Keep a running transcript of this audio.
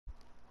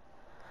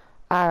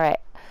Alright,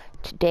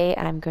 today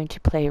I'm going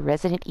to play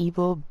Resident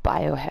Evil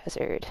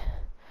Biohazard.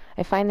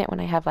 I find that when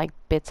I have like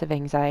bits of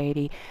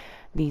anxiety,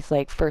 these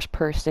like first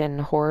person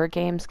horror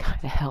games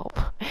kind of help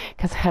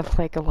because I have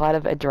like a lot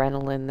of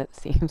adrenaline that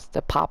seems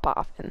to pop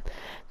off, and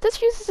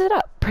this uses it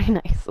up pretty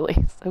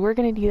nicely. So we're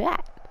going to do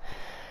that.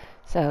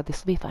 So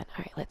this will be fun.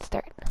 Alright, let's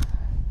start.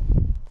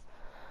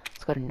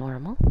 Let's go to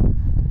normal.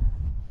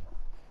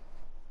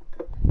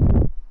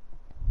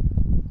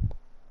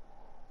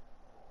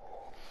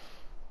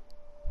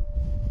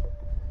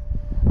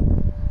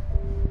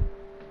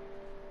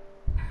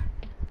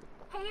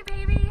 Hey,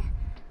 baby!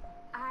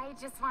 I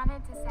just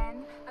wanted to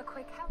send a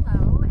quick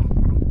hello, and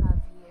I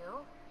love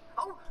you.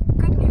 Oh,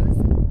 good news!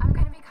 I'm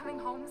gonna be coming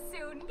home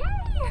soon.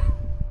 Yay!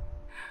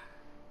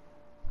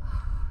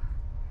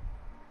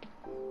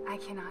 I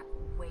cannot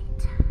wait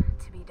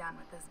to be done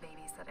with this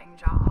babysitting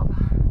job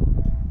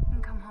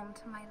and come home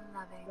to my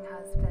loving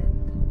husband.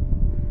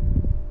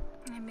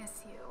 I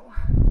miss you.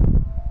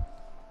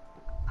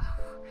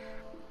 Oh,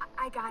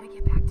 I gotta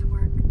get back to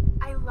work.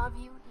 I love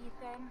you,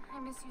 Ethan.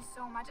 I miss you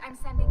so much. I'm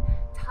sending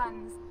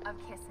tons of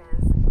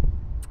kisses.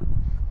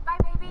 Bye,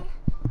 baby.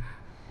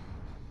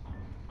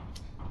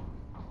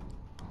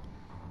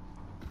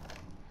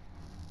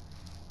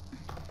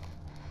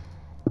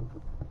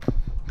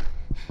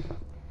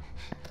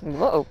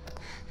 Whoa.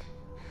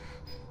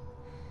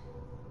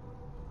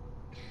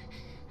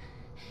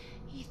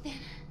 Ethan.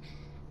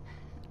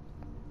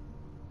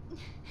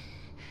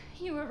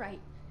 You were right.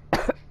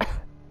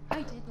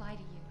 I did lie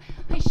to you.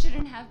 I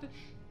shouldn't have.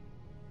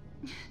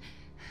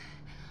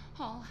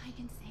 All I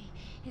can say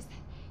is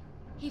that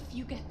if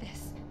you get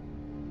this,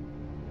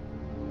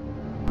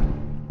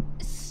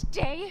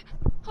 stay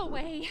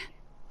away.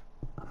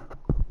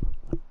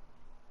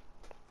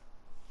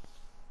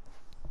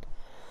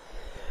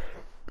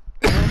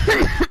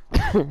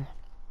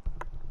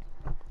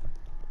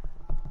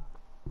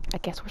 I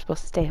guess we're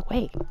supposed to stay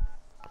awake.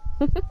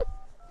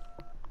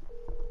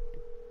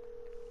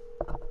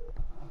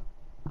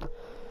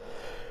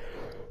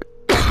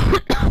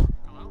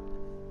 Hello?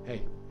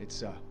 Hey,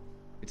 it's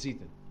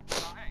Ethan.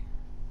 Oh, hey.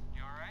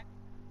 You alright?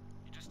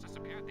 You just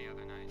disappeared the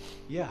other night.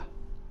 Yeah,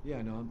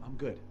 no, I'm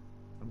good.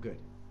 I'm good.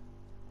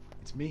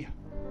 It's Mia.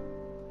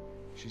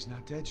 She's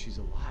not dead, she's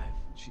alive.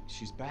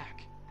 She's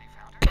back. They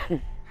found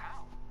her?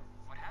 How?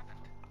 What happened?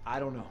 I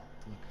don't know.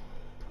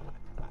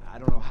 Look, I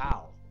don't know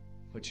how,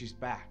 but she's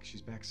back.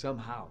 She's back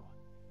somehow.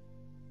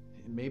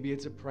 Maybe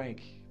it's a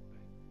prank.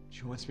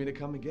 She wants me to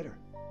come and get her.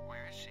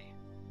 Where is she?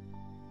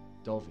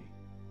 Dulvey,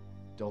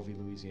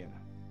 Louisiana.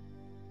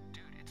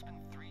 Dude, it's been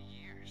 3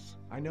 years.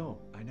 I know,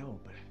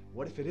 but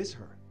what if it is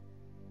her?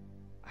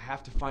 I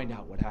have to find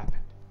out what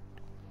happened.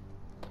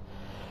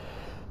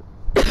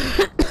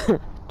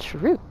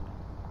 True.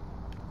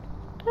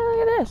 Oh,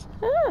 look at this.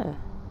 Ah.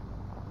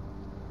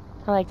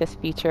 I like this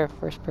feature of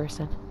first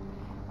person.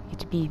 You get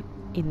to be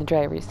in the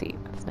driver's seat.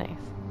 That's nice.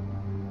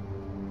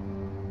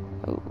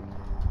 Oh.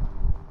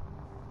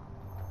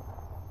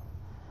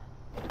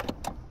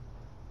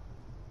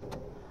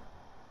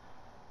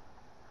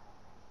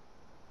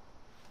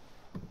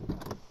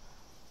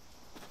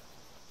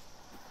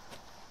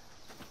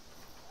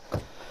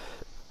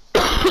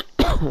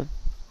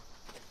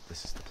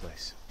 This is the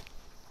place.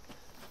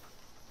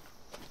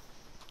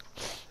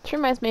 This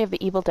reminds me of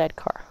the Evil Dead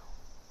car.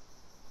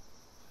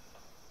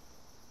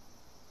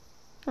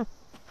 Huh.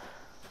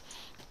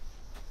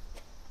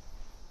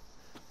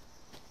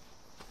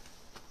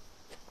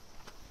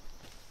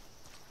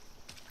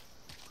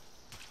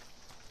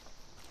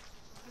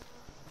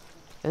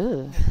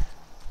 Ooh,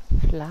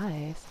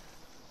 flies.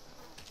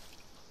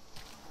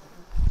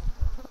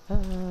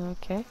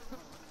 Okay.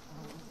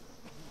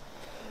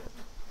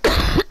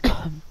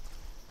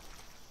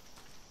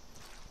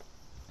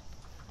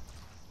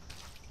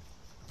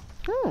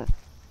 Hmm.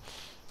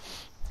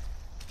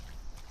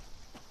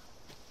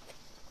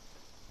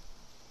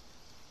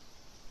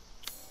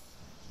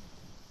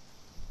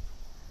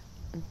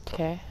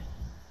 Okay.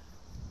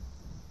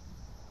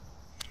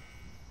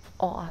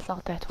 Oh, I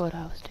thought that's what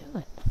I was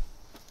doing.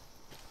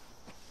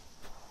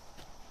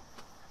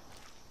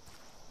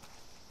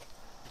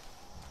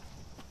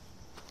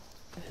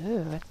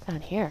 Ooh, what's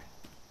down here?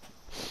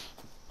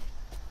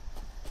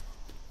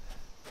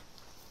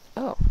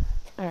 Oh,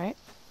 alright.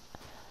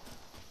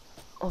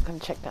 We'll come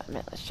check that in a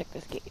minute. Let's check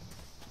this gate.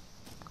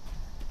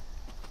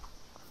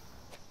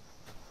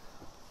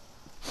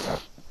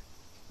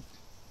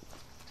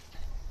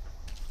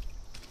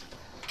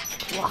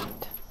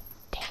 Locked.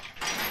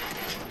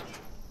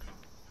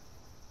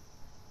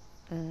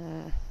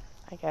 Damn.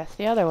 I guess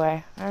the other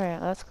way.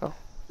 Alright, let's go.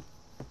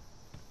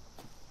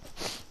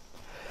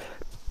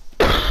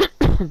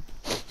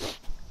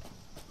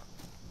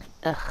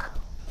 Ugh.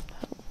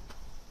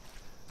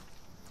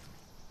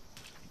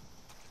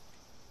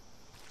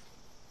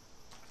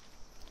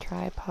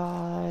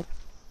 Tripod.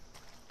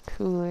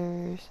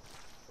 Coolers.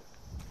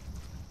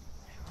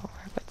 I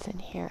wonder what's in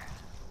here.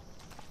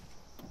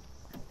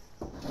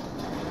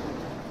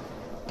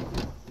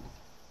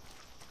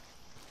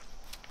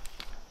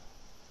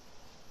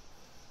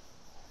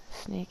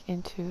 sneak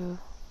into...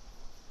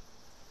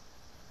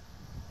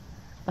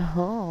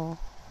 Oh.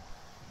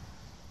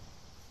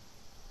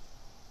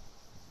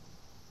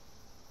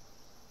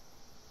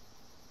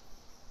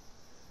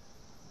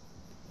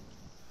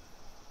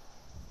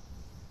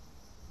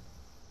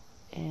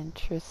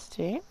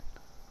 Interesting.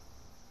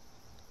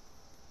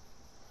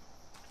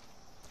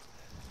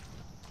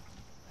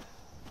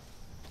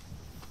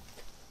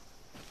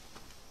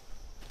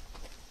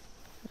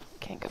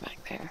 Can't go back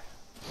there.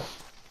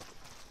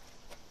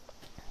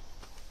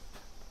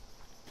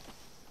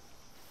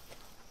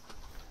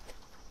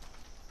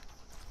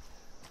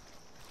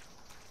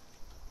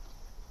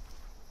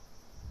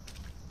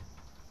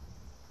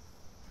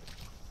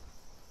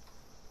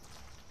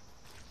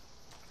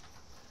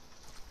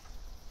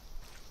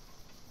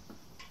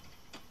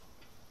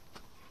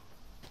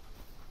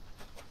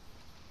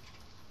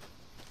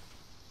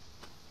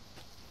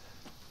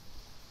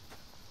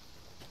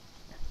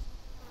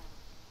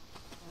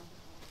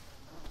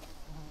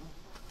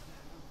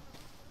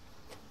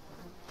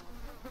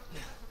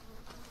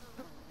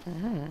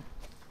 Mm.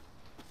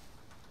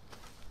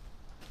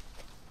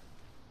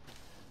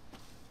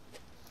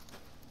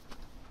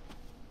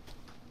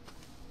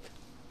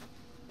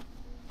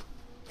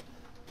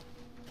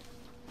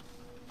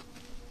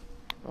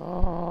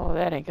 Oh,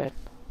 that ain't good.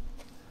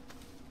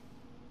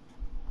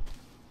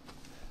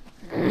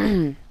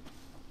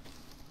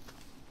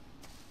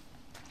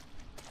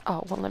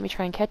 Oh, well, let me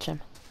try and catch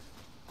him.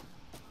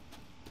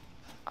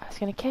 I was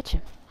gonna catch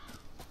him.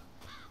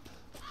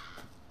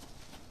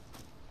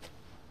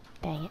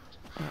 Dang it.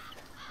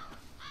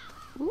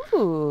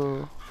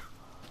 Ooh.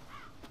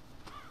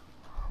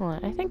 Hold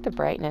on, I think the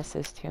brightness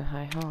is too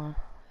high. Hold on.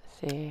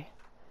 Let's see.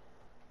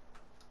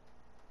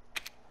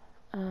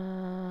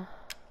 There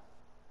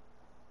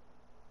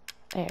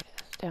it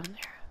is, down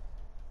there.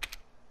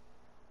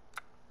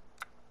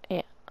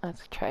 Yeah,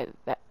 let's try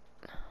that.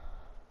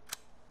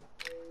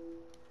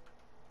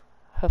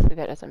 Hopefully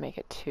that doesn't make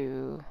it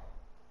too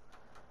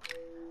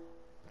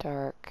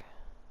dark.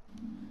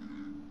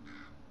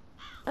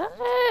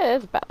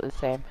 It's about the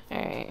same.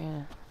 Alright,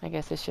 yeah. I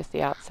guess it's just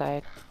the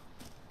outside.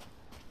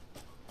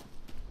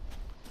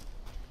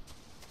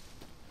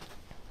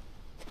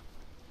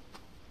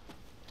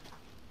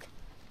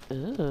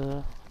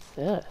 Ooh, what's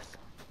this?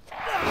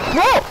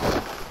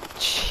 Whoa!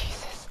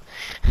 Jesus.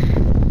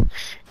 You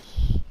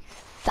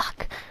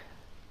suck.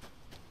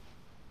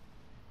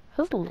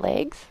 Those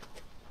legs?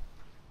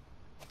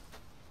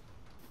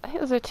 I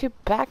think those are two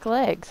back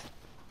legs.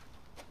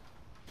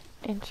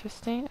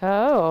 Interesting.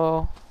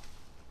 Oh.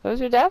 Those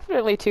are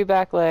definitely two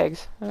back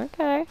legs.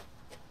 Okay.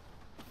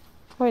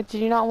 Wait, did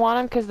you not want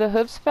them because the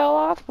hooves fell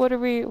off?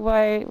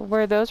 Why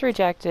were those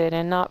rejected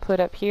and not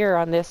put up here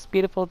on this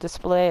beautiful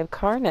display of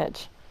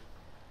carnage?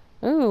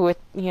 Ooh, with,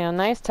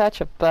 nice touch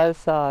of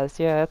buzzsaws.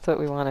 Yeah, that's what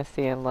we want to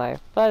see in life.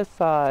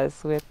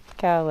 Buzzsaws with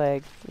cow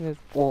legs. With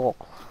wool.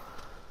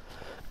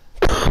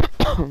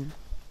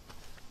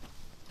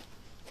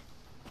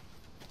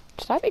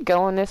 Should I be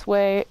going this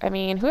way? I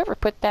mean, whoever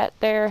put that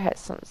there has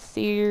some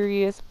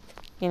serious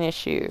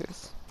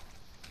issues.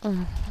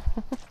 My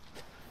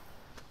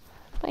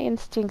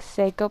instincts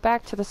say go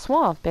back to the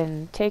swamp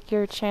and take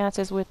your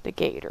chances with the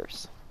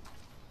gators.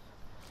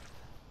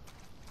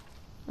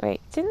 Wait,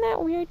 didn't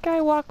that weird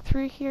guy walk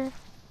through here?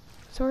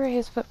 So where are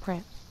his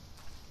footprints?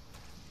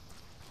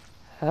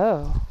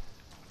 Oh.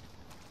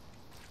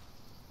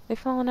 They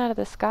fallen out of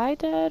the sky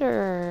dead,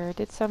 or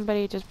did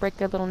somebody just break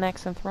their little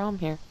necks and throw them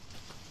here?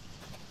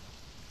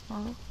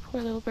 Oh,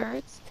 poor little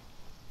birds.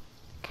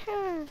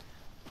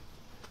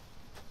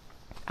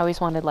 I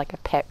always wanted like a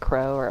pet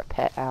crow or a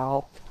pet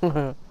owl.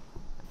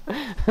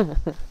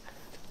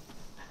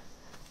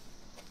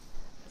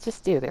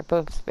 Just do, they're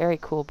both very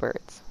cool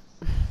birds.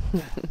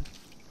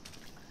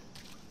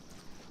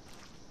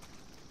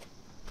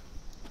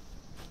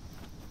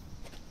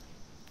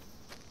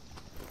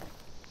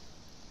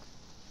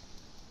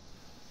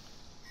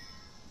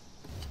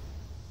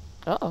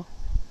 Uh-oh.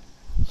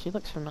 She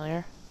looks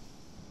familiar.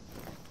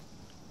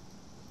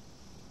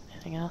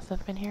 Anything else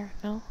up in here?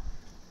 No?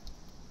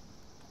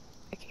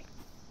 Okay.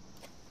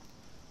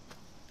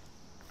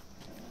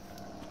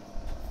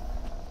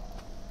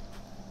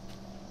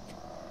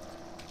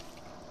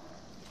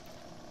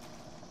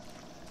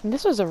 And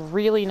this was a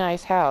really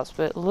nice house,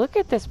 but look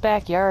at this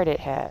backyard it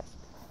has.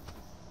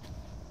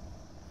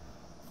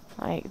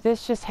 Like,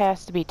 this just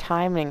has to be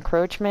time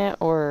encroachment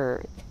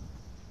or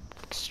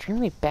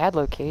extremely bad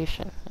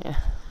location. Yeah.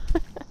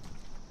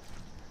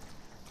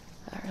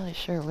 Not really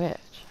sure which.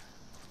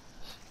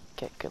 Let's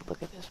get a good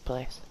look at this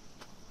place.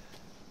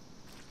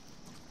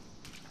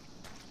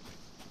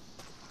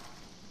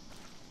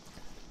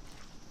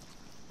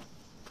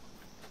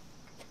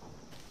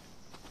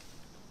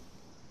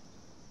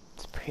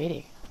 It's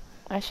pretty.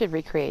 I should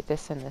recreate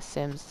this in the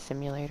Sims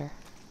simulator.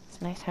 It's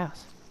a nice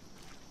house.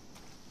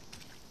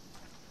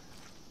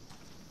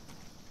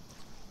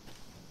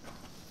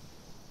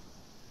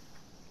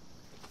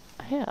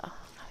 Yeah,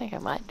 I think I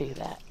might do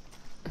that.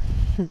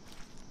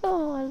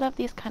 Oh, I love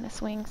these kind of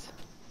swings.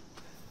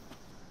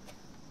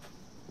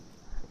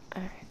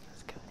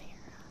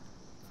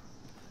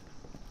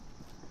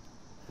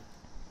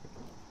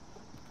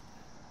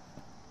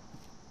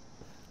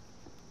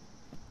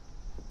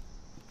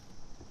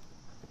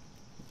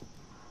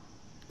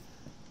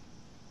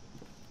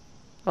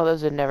 Well,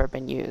 those have never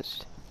been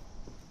used,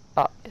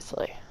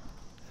 obviously.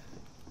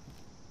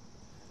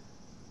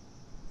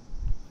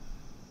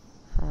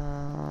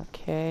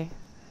 Okay,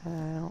 I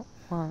don't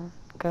want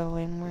to go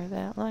in where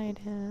that light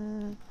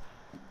is.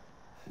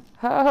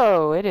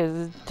 Oh, it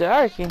is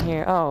dark in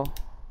here. Oh.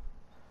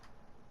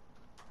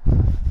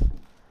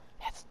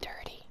 That's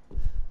dirty.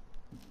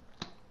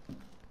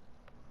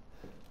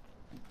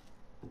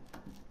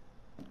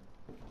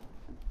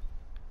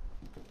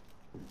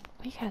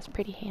 He has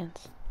pretty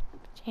hands.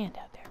 Put your hand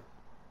out there.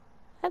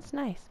 That's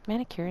nice.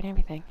 Manicure and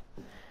everything.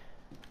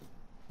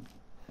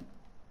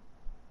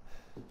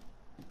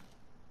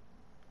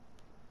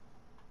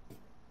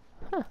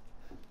 Huh.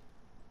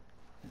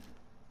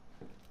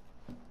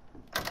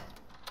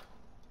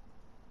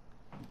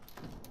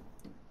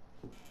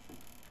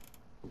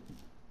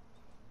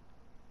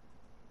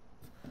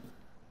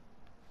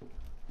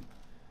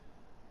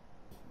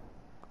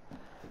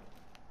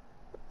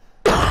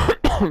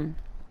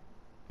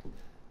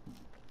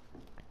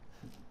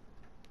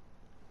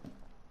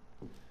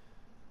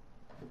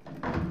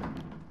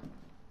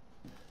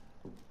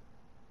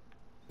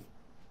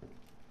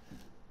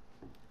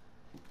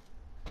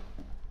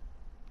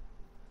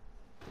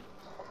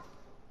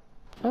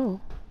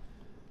 Oh.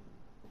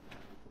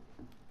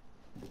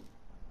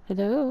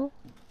 Hello?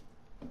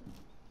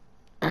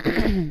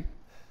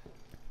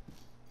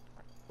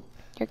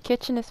 Your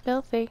kitchen is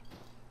filthy.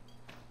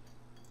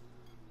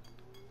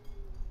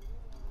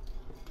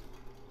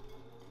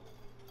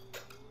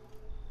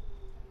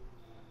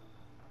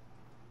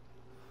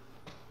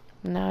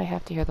 Now I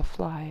have to hear the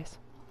flies.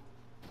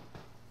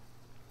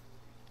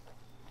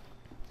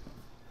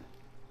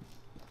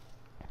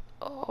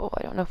 Oh,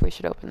 I don't know if we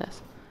should open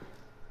this.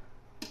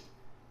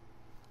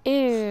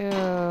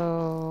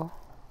 Ew.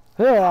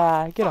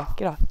 Ah, get off,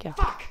 get off, get off.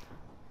 Fuck!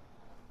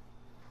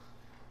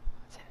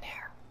 What's in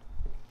there?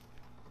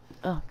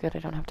 Oh, good, I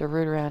don't have to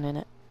root around in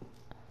it.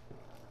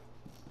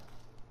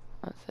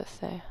 What's this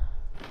say?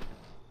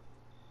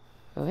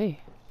 Oy.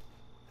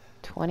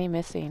 20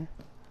 missing.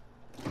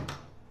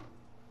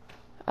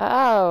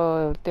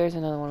 Oh, there's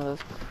another one of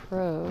those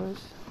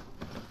crows.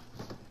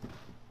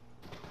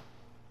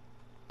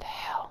 The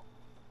hell?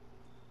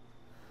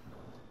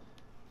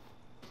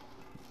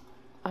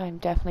 I'm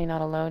definitely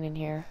not alone in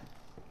here.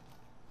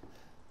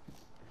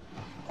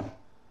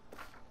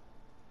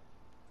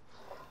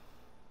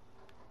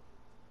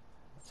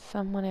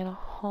 Someone in a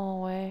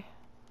hallway.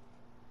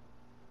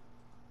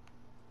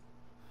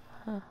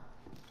 Huh.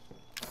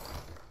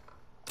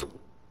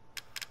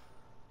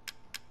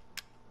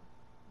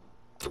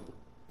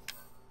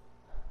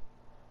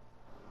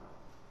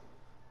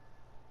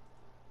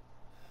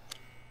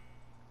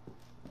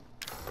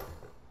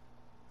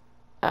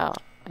 Oh,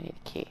 I need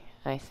a key.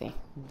 I see.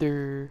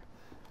 Durr.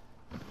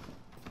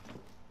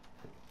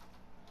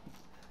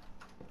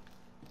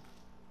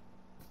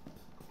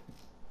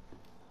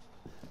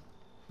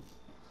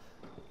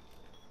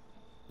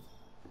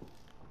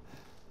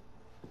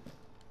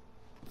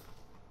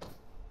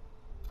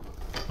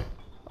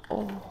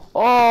 Oh.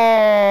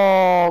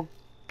 Oh,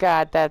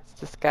 God, that's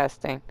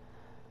disgusting.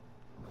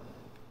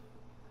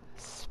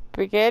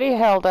 Spaghetti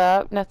held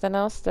up, nothing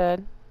else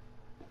did.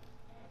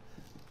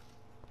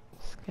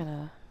 Just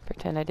gonna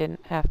pretend I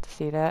didn't have to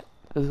see that.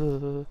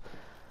 Ooh.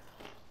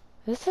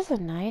 This is a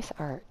nice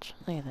arch.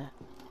 Look at that.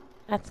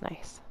 That's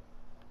nice.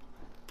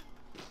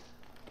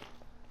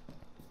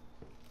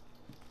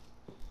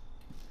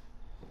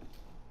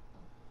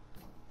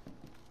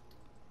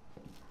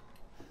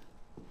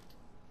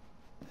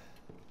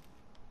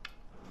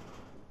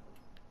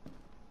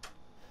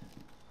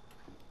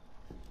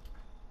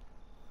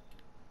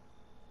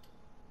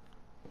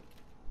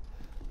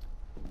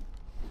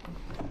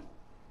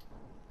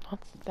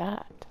 What's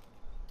that?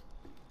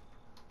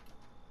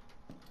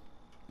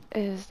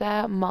 Is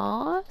that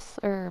moss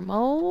or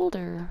mold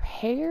or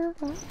hair?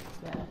 What is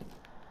that?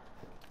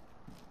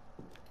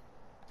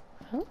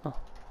 Oh,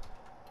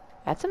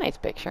 that's a nice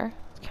picture.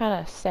 It's kind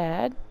of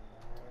sad.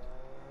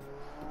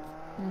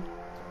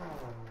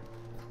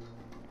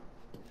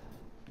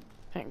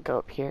 I can go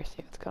up here,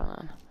 see what's going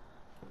on.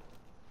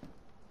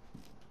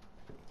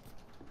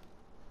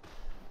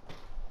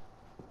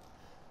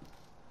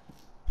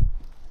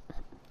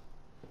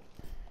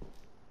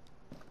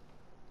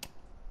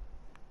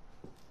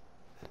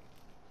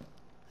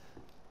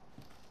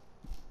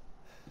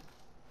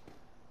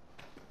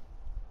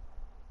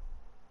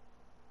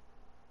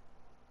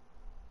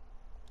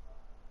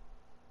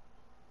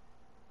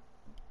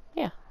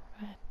 Yeah,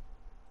 go ahead.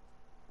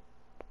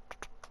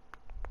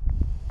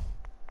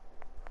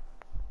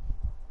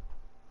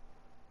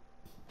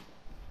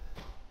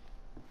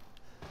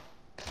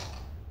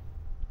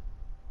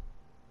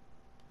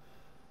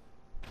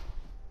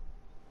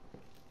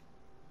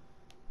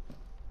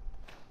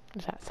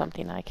 Is that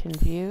something I can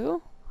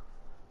view?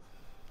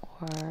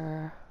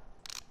 Or...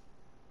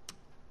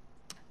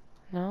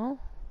 no?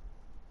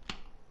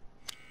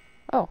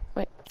 Oh,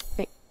 wait,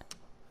 wait.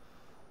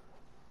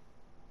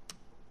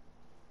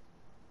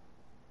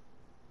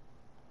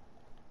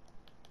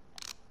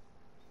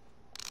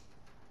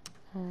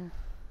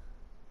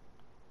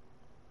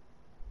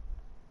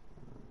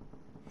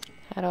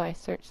 How do I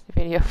search the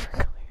video for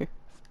clues?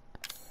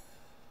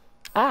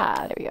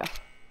 Ah, there we go.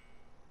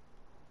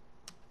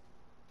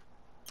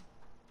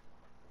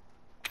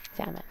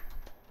 Salmon.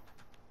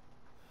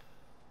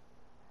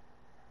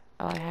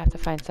 Oh, I have to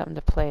find something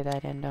to play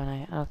that in, don't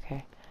I?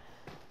 Okay.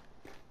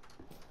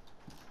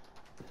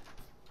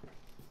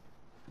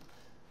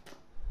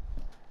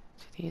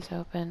 Do these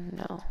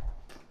open? No.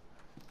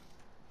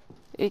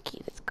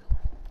 Icky, let's go.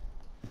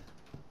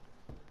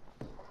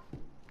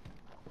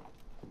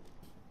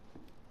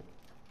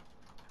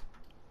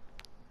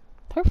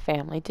 Her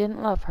family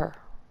didn't love her.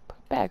 Put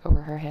a bag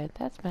over her head.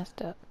 That's messed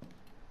up.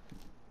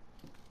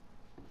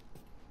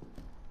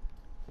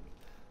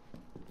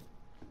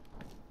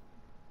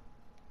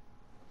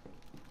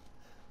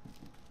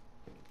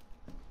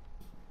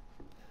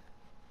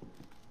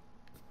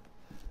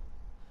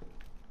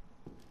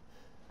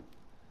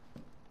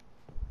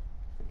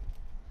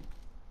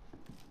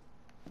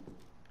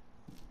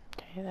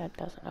 Okay, that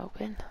doesn't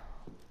open.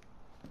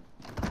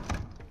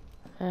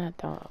 That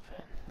don't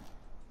open.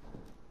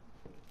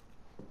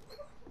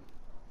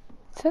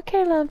 It's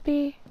okay,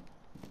 Lumpy.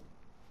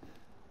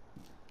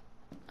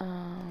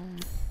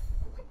 Hold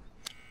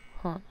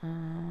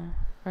on.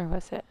 Where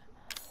was it?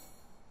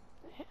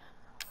 Yeah.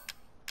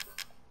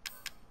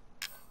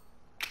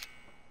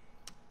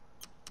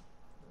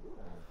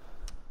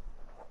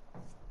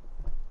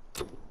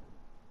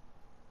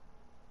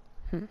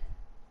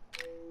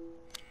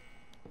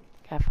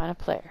 Gotta find a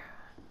player.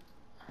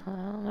 I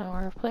don't know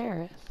where a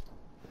player is.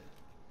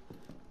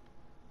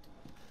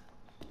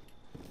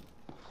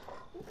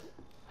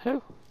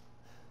 Who?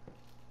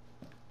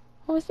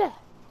 What was that?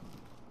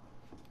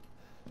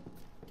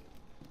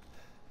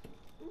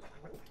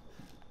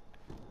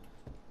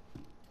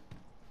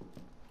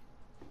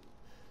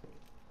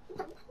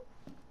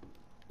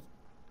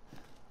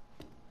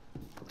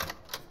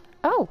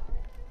 Oh!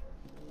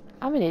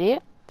 I'm an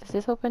idiot. Does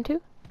this open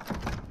too?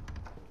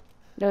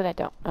 No, that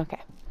don't.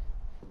 Okay.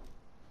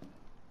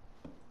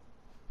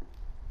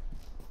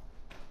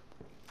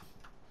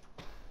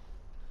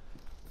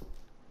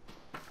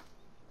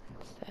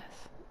 What's this?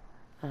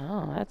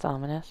 Oh, that's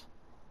ominous.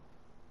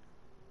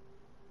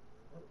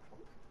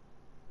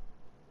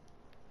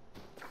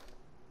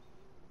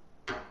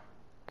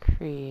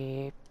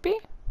 Creepy.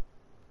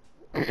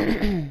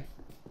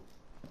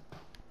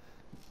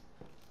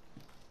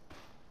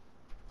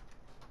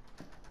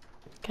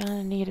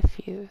 Gonna need a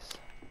fuse.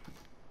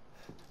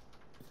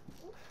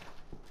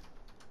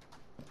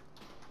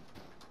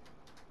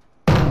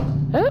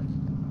 Oop.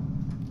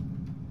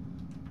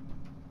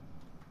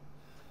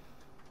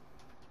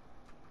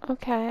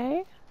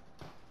 Okay.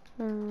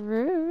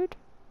 Rude.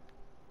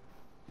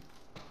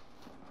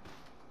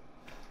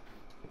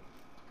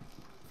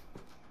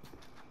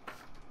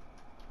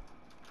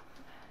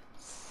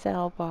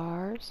 Cell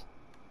bars.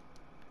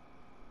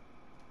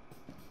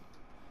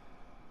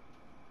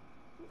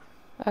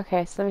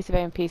 Okay, so let me see if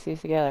I can piece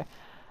these together.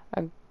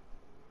 A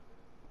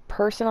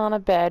person on a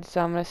bed,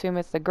 so I'm gonna assume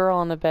it's the girl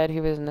on the bed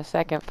who was in the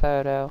second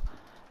photo.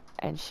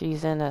 And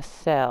she's in a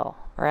cell,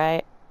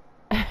 right?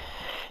 I'm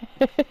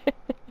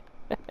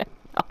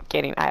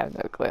kidding, I have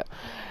no clue.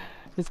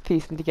 Just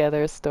piecing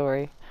together a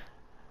story.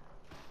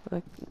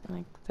 Like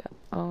the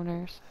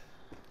owners.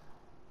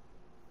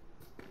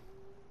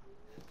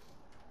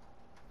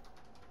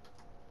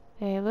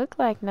 They look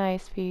like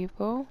nice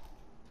people.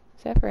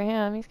 Except for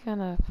him, he's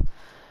kind of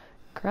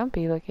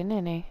grumpy looking,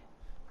 isn't he?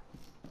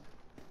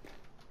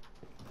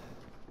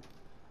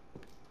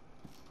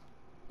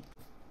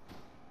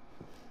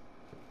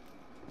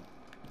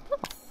 Oh,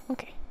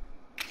 okay.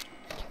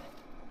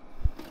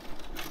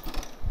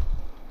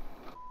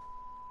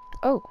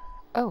 Oh,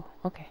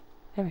 okay.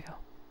 There we go.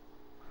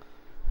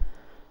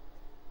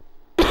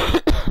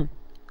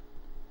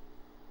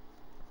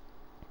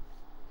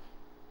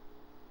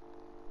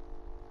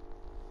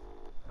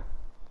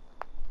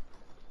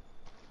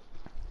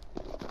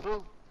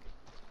 Who?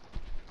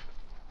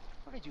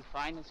 Where did you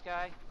find this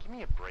guy? Give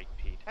me a break,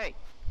 Pete. Hey,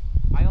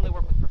 I only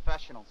work with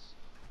professionals.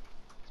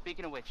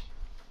 Speaking of which,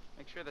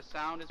 make sure the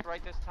sound is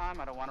right this time.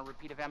 I don't want a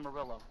repeat of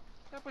Amarillo.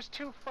 That was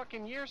 2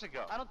 fucking years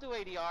ago. I don't do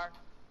ADR.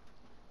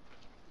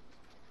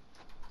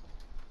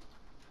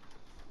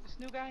 This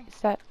new guy?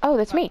 Is that? Oh,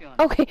 that's Not me. feeling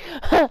it. Okay.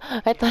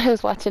 I thought I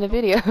was watching a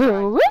video. Right, we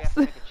have Whoops. to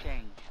make a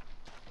change.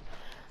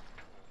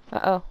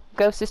 Uh-oh.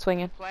 Ghost is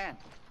swinging. Plan.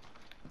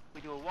 We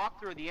do a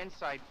walkthrough of the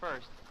inside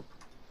first,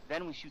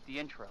 then we shoot the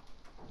intro.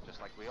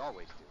 Just like we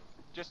always do.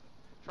 Just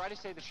try to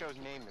say the show's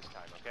name this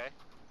time, okay?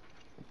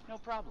 No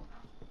problem.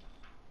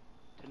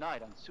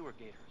 Tonight on Sewer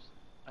Gators,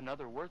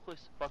 another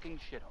worthless fucking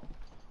shithole.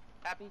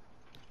 Happy?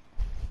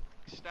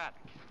 Ecstatic.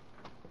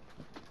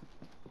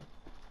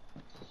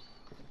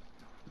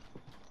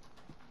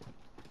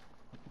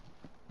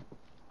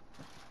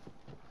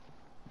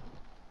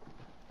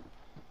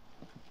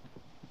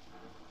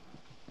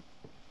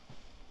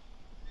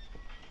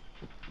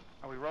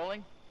 Are we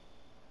rolling?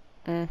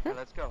 Mm-hmm. Okay,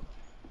 let's go.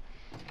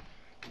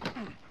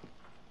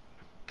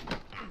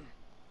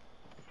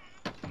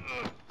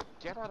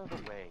 Get out of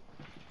the way.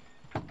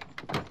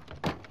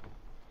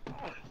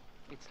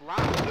 It's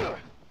loud.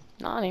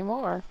 Not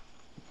anymore.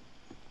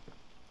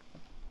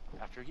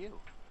 After you.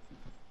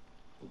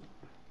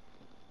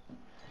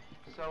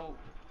 So,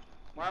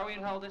 why are we in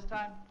hell this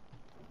time?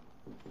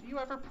 Do you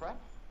ever prep?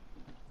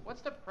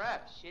 What's the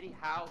prep? Shitty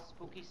house,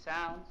 spooky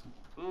sounds?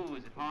 Ooh,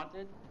 is it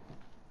haunted?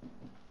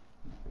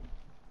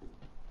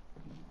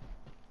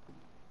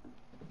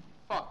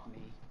 Fuck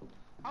me.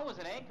 I was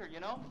an anchor, you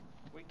know?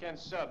 Weekend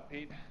sub,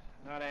 Pete.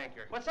 Not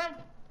anchor. What's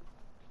that?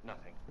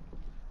 Nothing.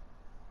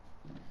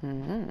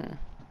 Hmm.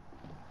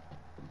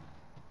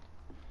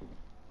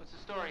 What's the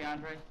story,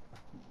 Andre?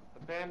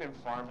 Abandoned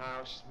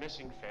farmhouse,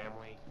 missing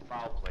family,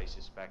 foul play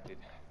suspected.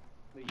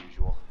 The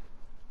usual.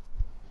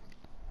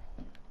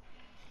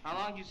 How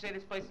long did you say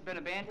this place has been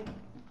abandoned?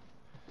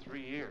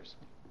 3 years.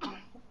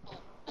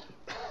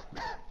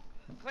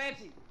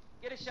 Clancy,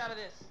 get a shot of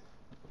this.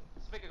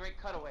 Let's make a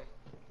great cutaway.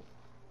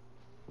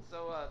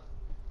 So,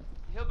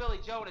 Hillbilly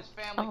Joe and his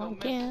family go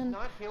missing. Again.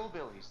 Not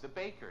hillbillies, the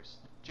Bakers.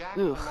 Jack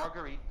Oof. and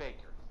Marguerite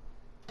Baker.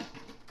 And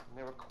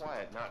they were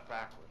quiet, not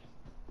backward.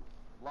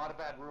 A lot of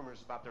bad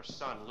rumors about their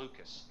son,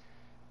 Lucas.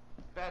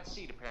 Bad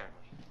seed,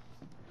 apparently.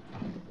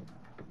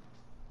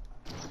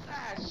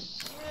 Ah,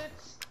 shit.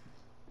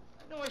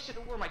 I know I should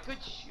have worn my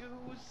good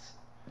shoes.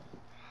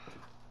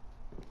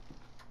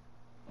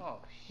 Oh,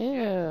 shit.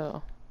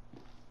 Ew.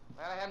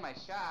 Glad I had my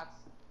shots.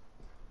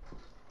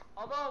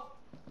 Although,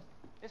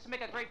 this would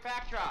make a great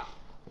backdrop.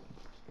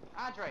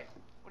 Andre,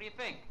 what do you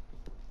think?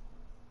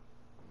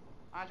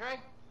 Andre?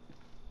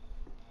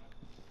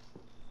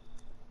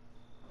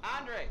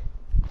 Andre!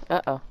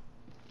 Uh-oh.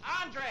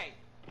 Andre!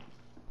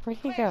 Where'd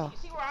he Clancy, go? you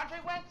see where Andre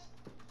went?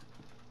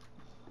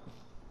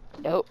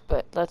 Nope,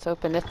 but let's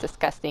open this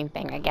disgusting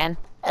thing again.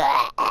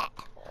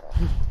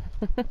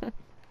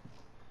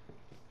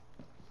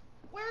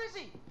 Where is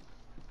he?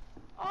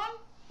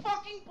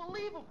 Unfucking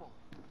believable.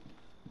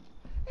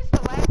 This is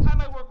the last time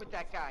I work with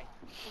that guy.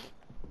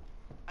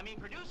 I mean,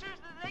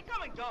 producers, they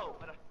come and go,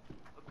 but a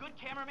good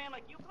cameraman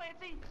like you,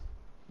 Clancy,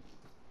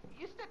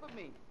 you stick with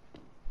me.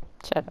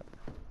 Shut up.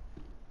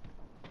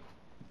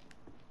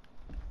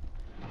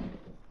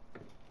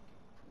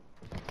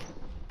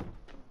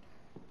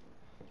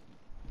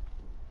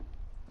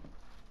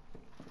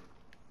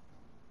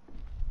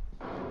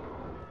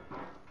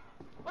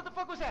 What the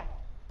fuck was that?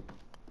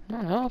 I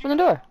don't know, open the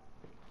door.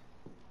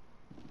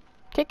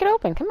 Kick it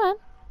open, come on.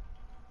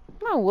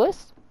 Come on,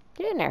 wuss.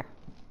 Get in there.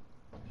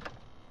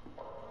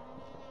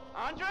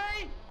 Andre?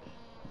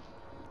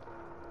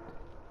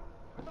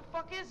 Where the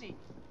fuck is he?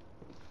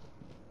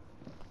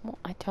 Well,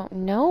 I don't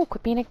know.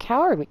 Quit being a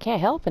coward. We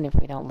can't help it if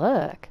we don't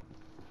look.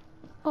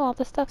 Oh, all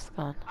the stuff's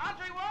gone.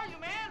 Andre, where are you,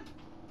 man?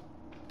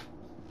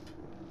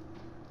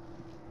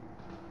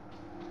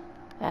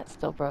 That's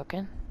still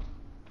broken.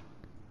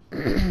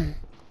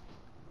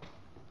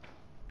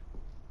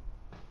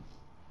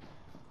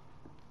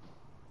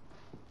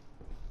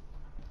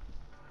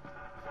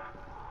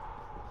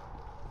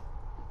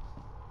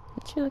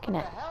 What you looking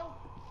What the at? hell?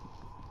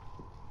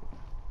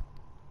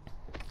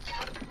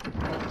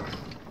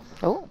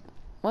 Oh,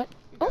 what?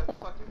 You Oh, gotta be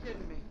fucking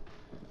kidding me.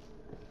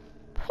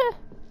 huh.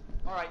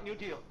 All right, new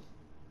deal.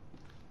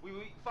 We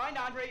find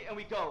Andre and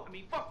we go. I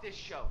mean, fuck this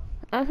show.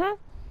 Uh-huh.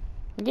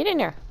 Get in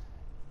there.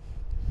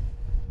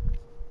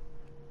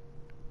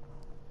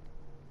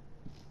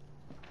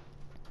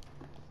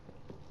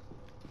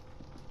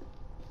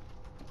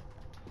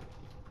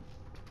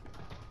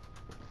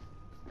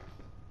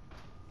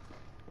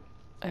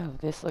 Oh,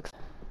 this looks...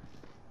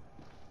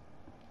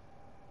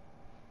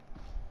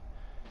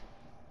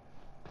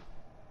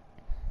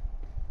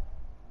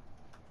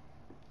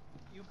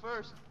 You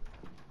first.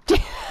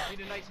 Need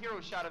a nice hero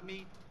shot of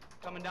me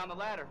coming down the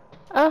ladder.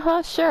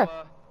 Uh-huh, sure.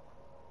 So,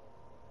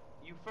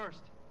 you first.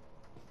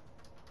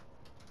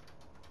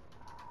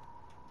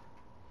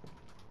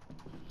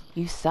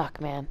 You suck,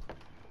 man.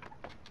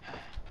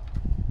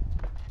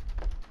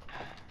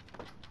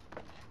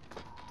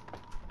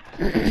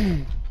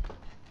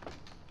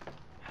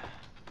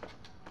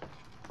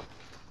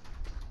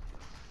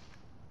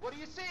 What do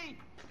you see?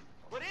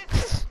 What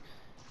is it?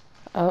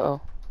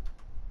 Uh-oh.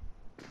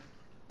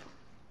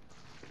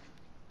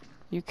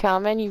 You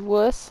coming, you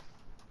wuss?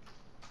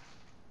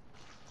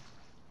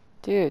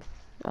 Dude.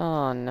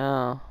 Oh,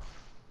 no.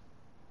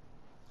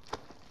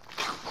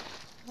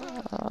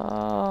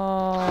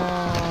 Oh,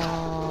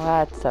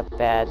 that's a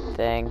bad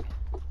thing.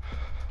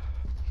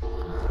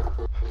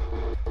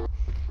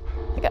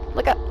 Look up,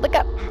 look up, look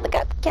up, look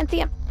up. Can't see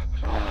him.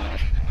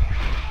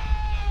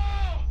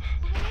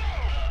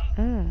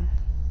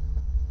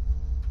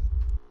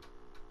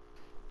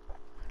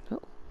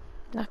 Oh,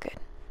 not good.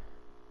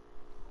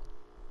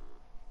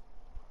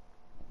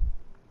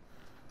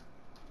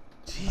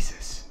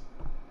 Jesus.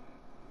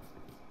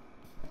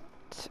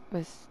 It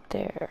was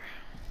there.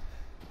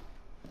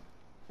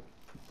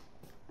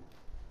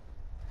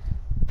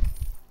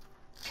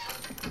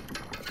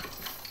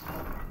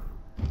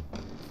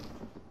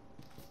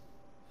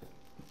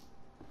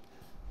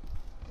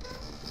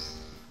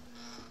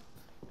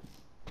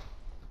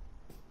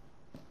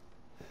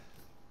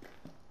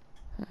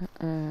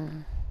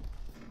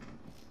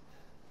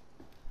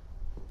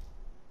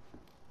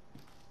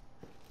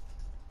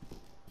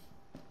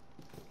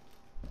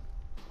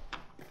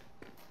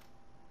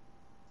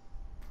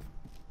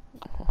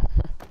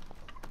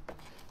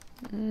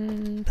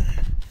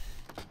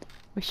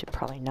 We should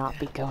probably not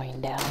be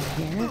going down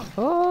here.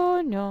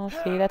 Oh no,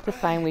 see, that's a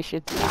sign we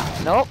should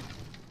stop. Nope.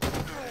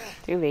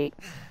 Too late.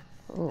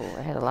 Ooh,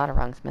 I had a lot of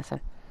rungs missing.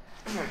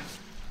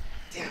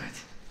 Damn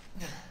it.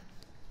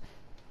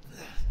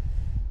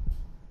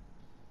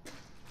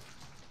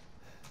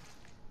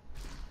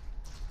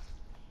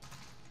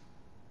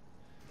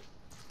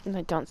 And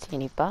I don't see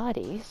any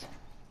bodies.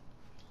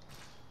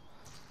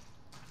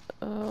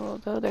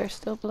 Although there's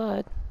still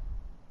blood.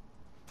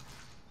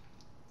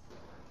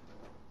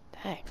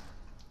 Dang.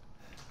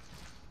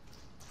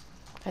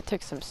 That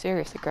took some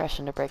serious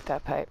aggression to break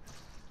that pipe.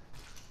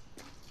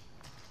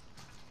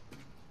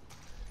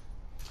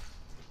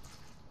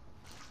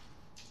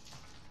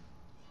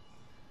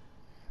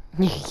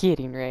 You're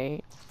kidding,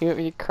 right? You want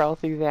me to crawl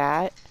through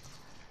that?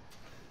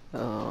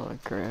 Oh,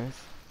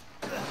 gross.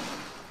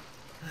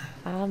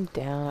 I'm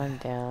down.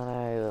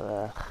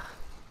 Ugh.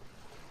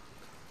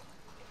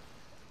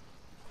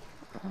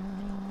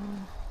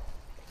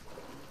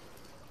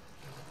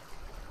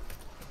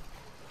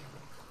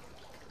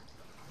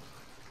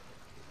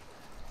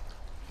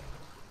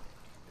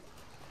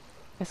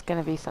 There's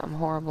gonna be something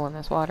horrible in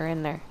this water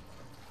in there.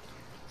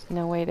 There's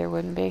no way there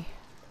wouldn't be.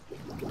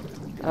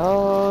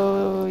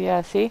 Oh,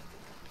 yeah, see?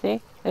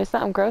 See? There's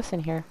something gross in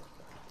here.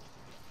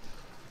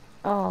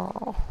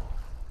 Oh.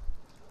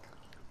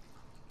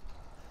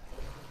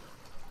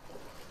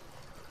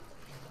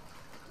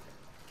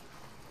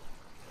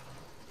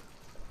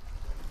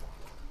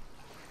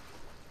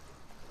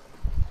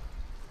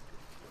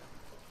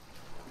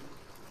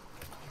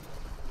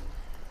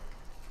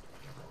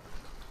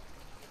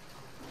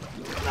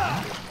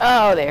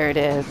 Oh, there it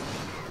is.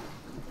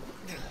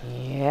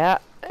 Yeah,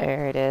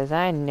 there it is.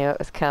 I knew it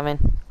was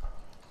coming.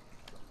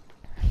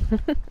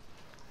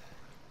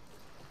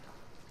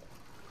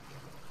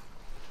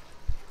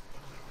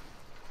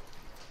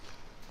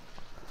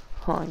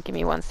 Hold on, give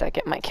me 1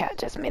 second. My cat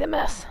just made a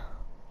mess.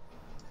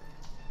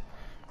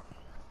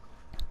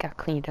 Gotta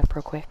clean it up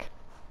real quick.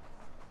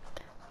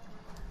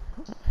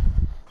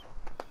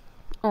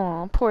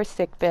 Oh, poor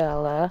sick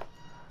Bella.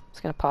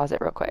 Just gonna pause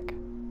it real quick.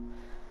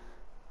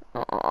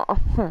 Oh,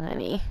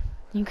 honey.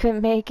 You couldn't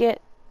make it?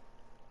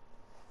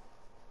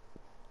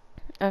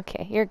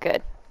 Okay, you're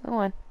good. Go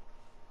on.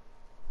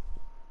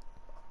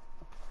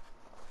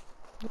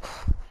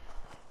 Oof.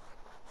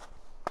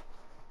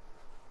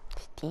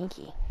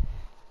 Stinky.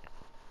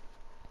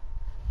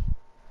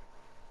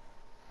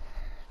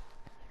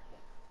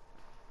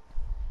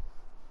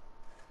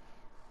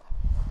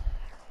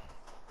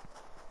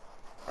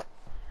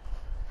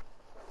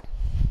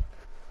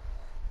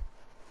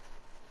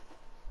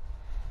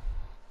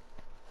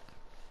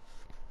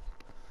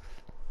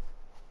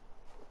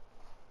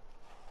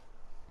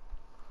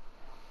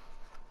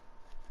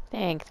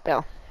 Thanks,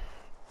 Bill.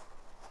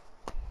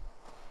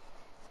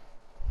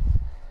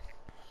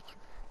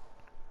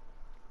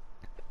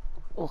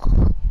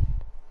 Ugh.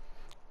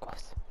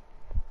 Gross.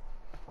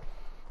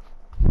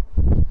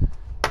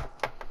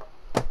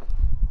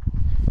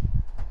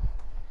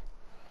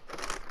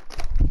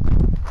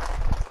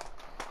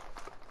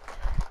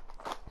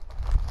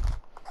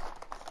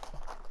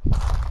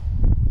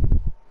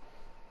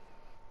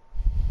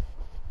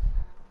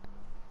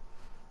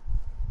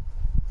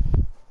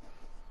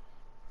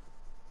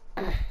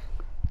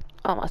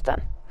 Almost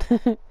done.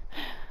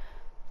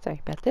 Sorry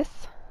about this.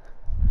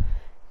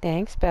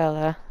 Thanks,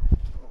 Bella. Oh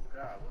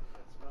God, what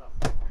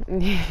is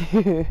that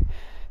smell?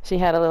 She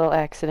had a little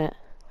accident.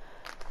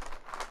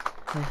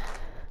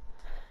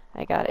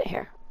 I got it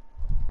here.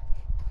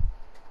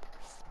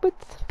 But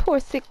poor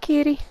sick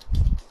kitty.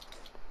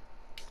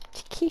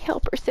 She can't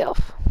help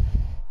herself.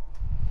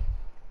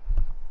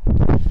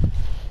 There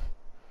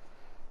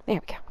we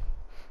go.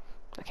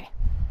 Okay.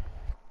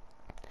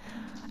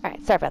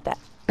 Alright, sorry about that.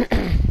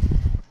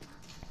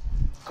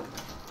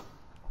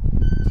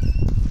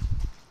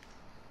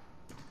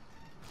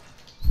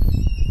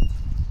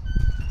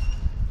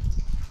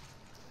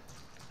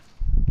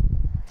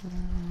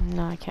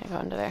 No, I can't go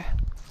under there.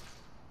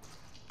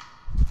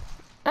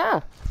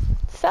 Ah!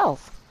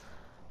 Cells.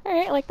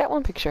 Alright, I like that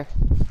one picture.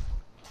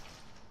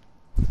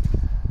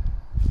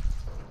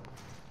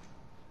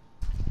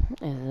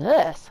 What is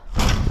this?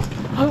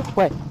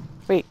 Wait,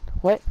 wait,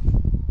 what?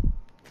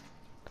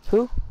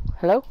 Who?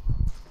 Hello?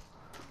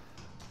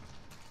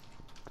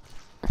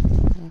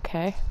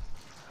 Okay.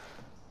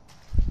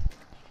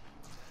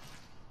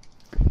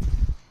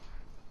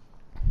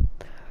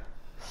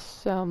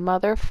 So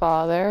mother,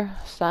 father,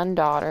 son,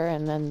 daughter,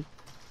 and then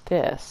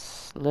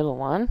this little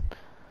one.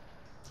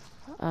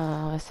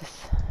 What's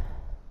this?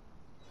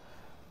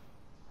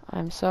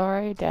 I'm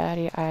sorry,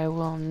 Daddy, I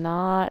will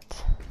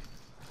not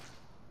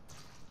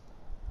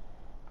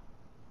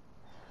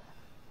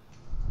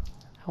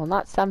I will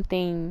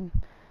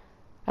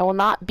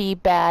not be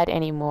bad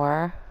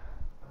anymore.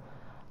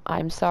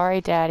 I'm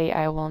sorry, Daddy,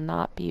 I will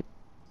not be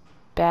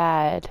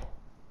bad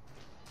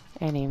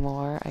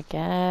anymore.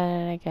 Again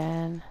and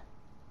again.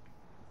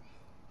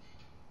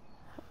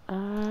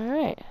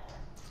 Alright.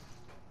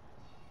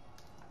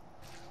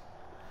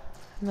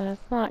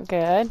 That's not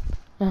good.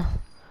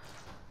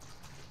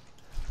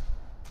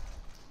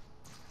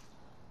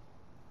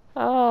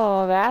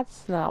 Oh,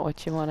 that's not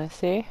what you want to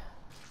see.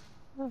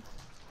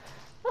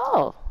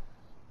 Oh,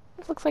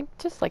 it looks like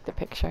just like the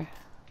picture.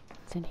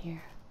 It's in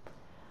here.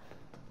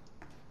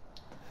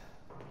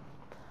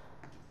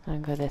 I'll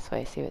go this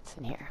way, see what's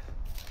in here.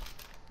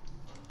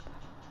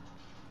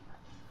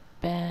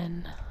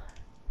 Ben.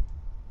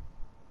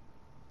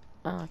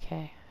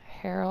 Okay.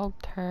 Harold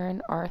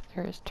turned,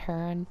 Arthur's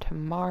turned,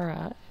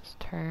 Tamara is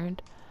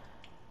turned.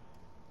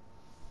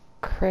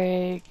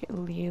 Craig,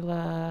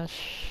 Leela,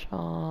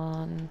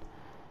 Sean,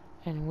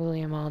 and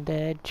William all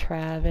dead.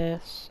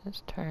 Travis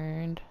is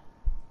turned.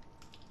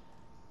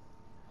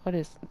 What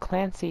is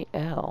Clancy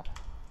L?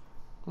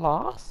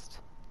 Lost?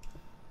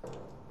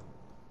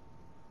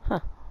 Huh.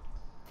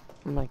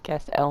 I'm gonna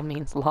guess L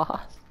means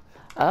lost.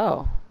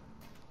 Oh.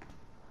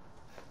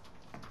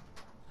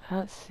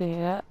 Let's see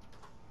that.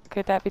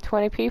 Could that be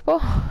 20 people?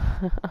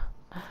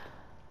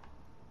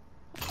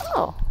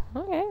 Oh,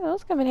 okay,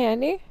 those come in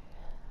handy.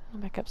 I'll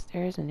back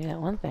upstairs and do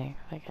that one thing.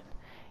 If I can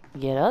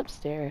get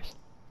upstairs.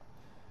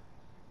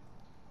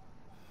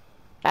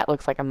 That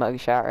looks like a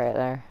mugshot right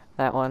there.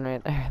 That one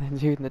right there, the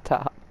dude in the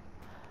top.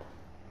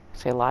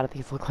 See, a lot of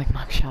these look like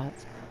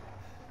mugshots.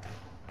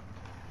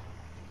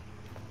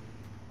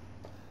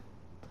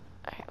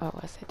 Alright,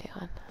 what was I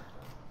doing?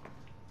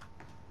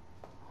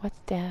 What's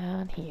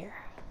down here?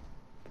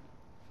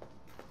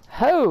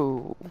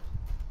 Ho!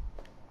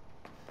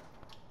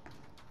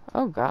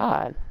 Oh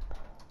god.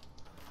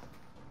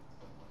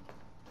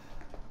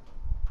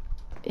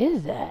 What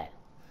is that?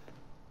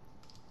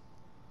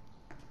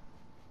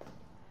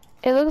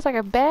 It looks like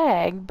a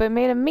bag, but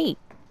made of meat.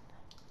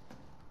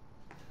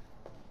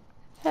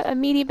 A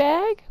meaty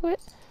bag? What?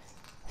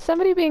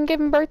 Somebody being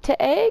given birth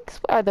to eggs?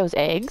 What are those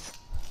eggs?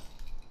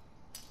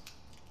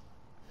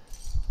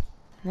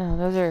 No,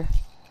 those are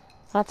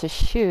lots of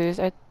shoes.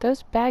 Are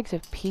those bags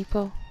of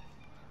people?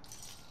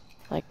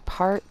 Like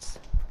parts?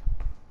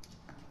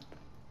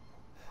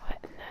 What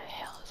in the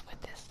hell is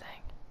with this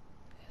thing?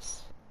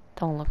 This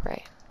don't look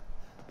right.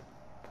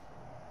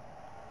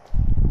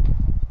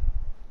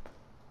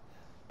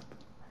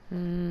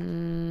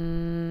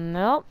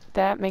 Nope,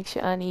 that makes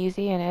you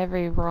uneasy in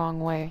every wrong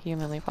way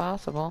humanly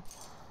possible.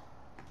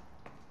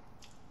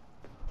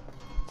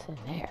 What's in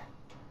there?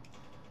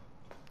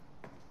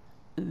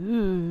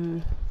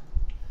 Ooh.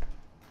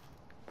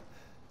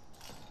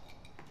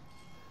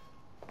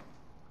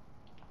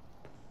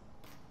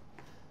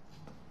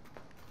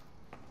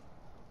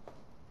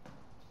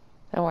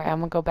 Don't worry, I'm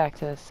gonna go back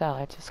to the cell.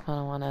 I just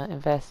kinda wanna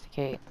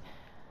investigate.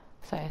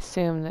 So I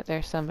assume that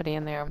there's somebody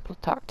in there to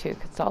talk to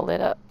because it's all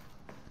lit up.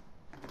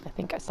 I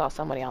think I saw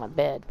somebody on a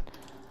bed.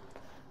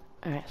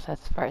 Alright, so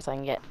that's as far as I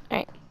can get.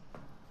 Alright.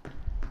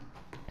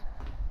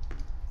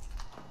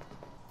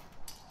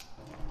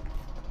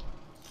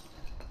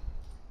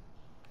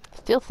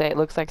 Still say it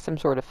looks like some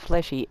sort of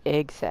fleshy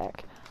egg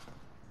sack.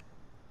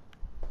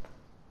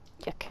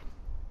 Yuck.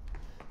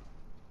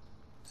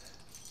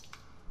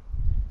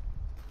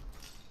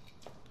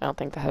 I don't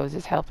think the hose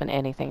is helping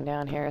anything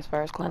down here as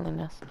far as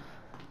cleanliness.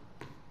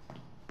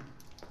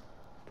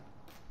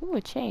 Ooh,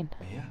 a chain.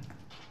 Mia?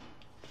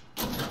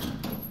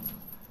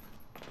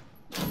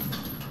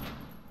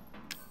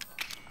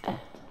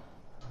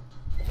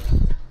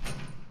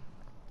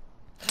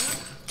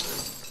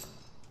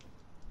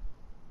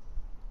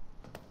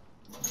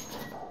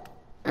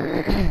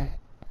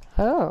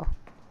 Oh.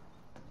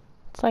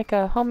 It's like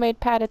a homemade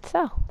padded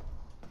cell.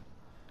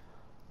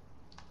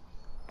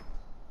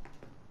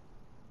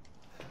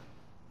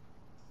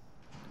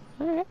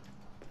 Alright.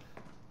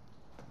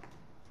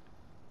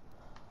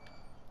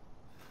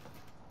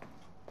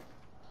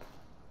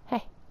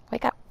 Hey,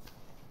 wake up.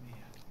 Mia.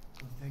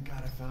 Oh, thank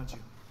God I found you.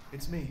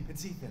 It's me.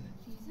 It's Ethan.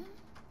 Ethan?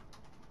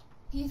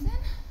 Ethan?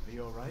 Are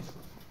you alright?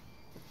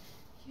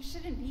 You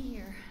shouldn't be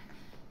here.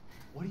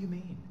 What do you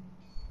mean?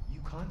 You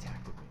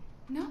contacted me.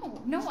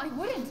 No, I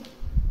wouldn't.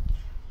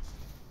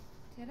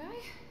 Did I?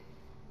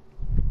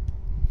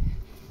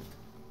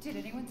 Did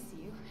anyone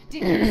see you?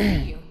 Did he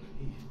see you?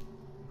 Hey,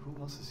 who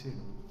else is here?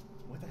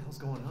 What the hell's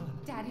going on?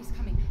 Daddy's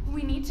coming.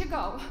 We need to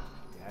go.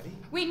 Daddy?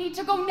 We need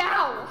to go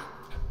now!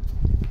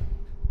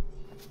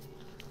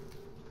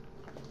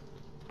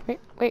 Wait,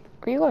 where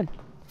are you going?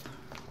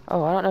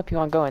 Oh, I don't know if you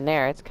want to go in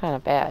there. It's kind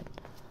of bad.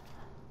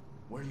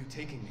 Where are you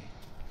taking me?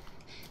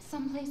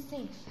 Someplace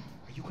safe.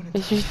 Are you gonna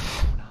Is tell me she-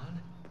 what's going on?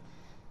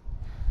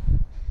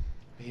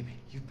 Baby,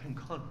 you've been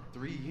gone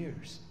 3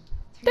 years.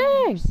 3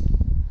 Dang! years.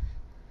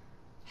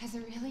 Has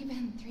it really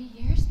been 3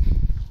 years?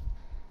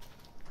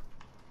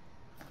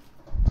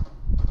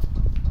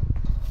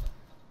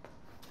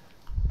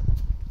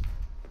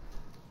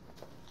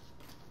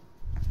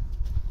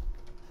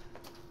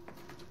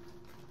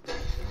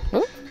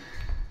 Oop.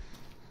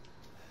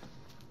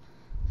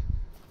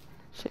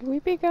 Should we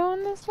be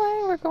going this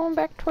way? We're going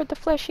back toward the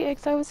fleshy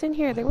eggs. I was in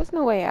here. There was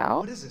no way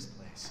out. What is this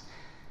place?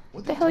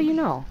 What the hell you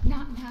know?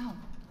 Not now.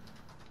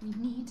 We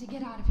need to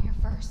get out of here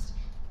first.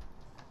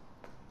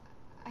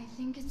 I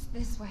think it's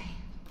this way.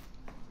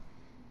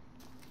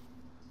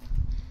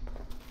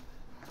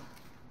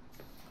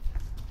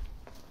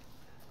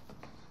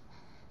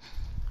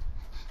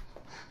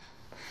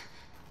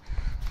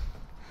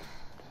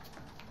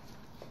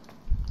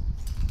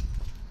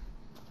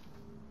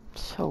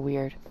 So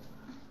weird.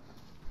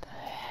 What the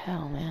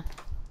hell, man?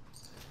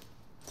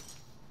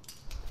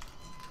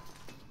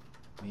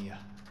 Mia,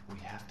 we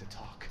have to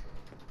talk.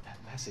 That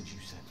message you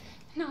sent me.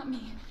 Not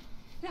me.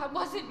 That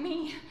wasn't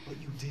me.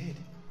 But you did.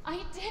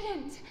 I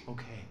didn't.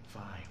 Okay,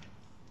 fine.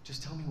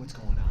 Just tell me what's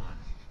going on.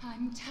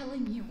 I'm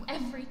telling you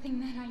everything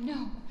that I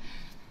know.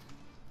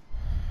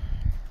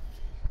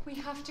 We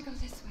have to go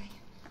this way.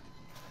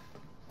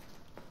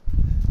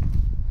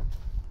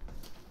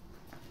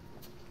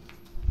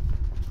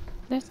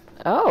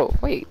 Oh,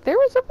 wait, there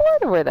was a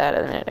board over that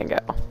a minute ago.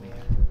 Mia,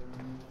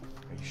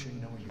 are you sure you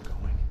know where you're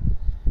going?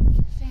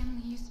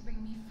 Family used to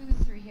bring me food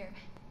through here.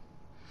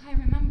 I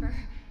remember.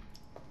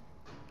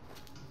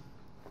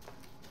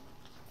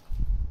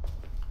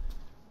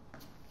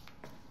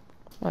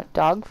 What,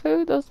 dog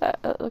food?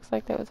 That looks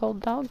like that was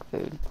old dog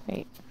food.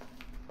 Wait.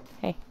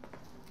 Hey.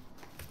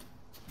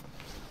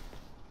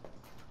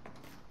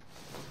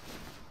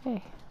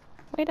 Hey.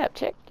 Wait up,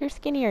 chick. You're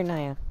skinnier than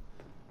I am.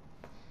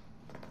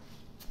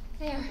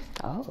 There.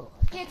 Oh.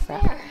 It's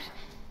crap. there.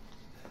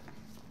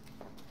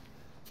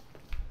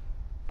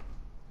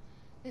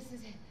 This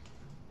is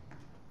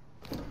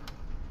it.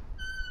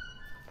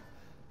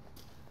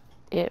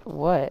 It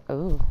what?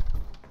 Ooh.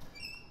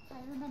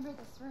 I remember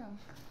this room.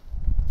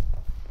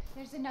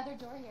 There's another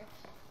door here.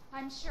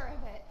 I'm sure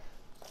of it.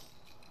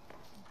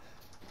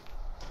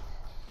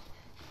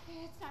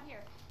 It's not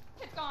here.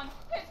 It's gone.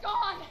 It's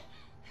gone.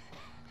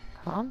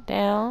 Calm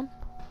down.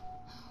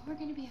 We're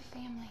gonna be a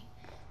family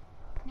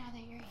now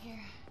that you're here.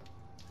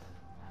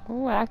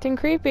 Ooh, acting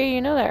creepy.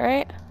 You know that,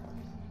 right? There's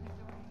another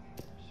door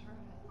here. I'm sure of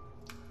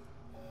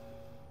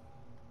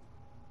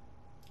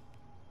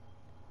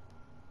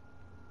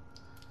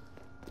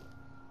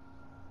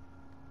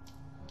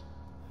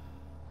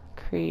it.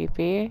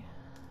 Creepy.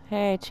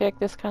 Hey, chick,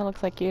 this kind of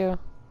looks like you.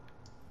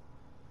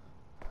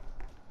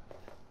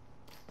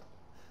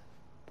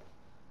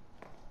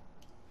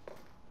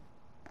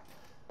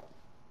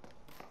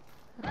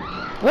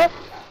 Whoop!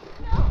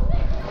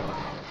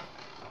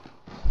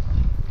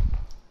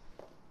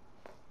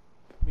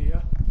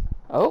 Mia?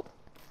 Oh,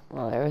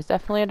 well, there was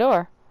definitely a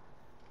door.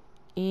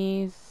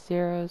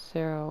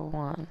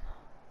 E001.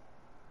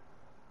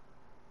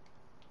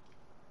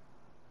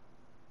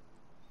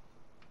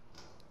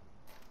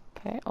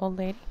 Okay, old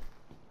lady.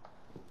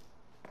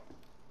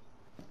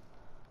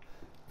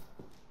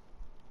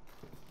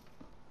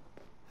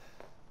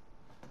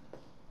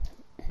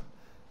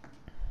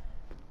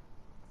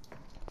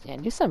 Yeah, I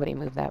knew somebody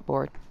moved that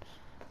board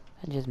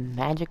and just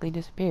magically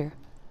disappear.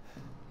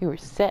 You were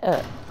set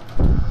up.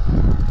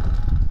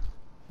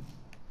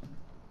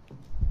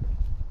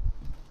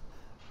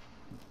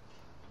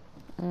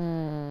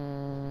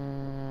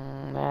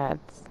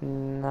 That's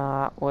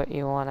not what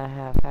you want to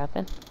have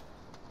happen.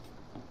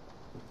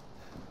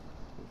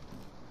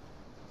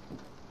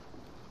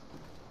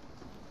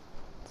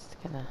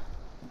 Just gonna...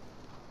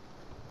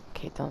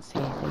 Okay, don't see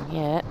anything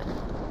yet.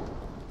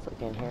 Let's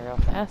look in here real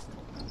fast.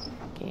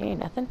 Okay,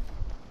 nothing.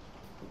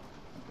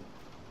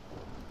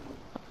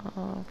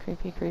 Oh,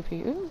 creepy,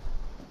 creepy. Ooh.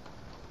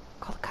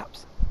 Call the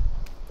cops.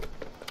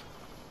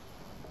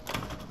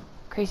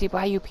 Crazy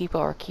bayou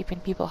people are keeping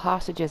people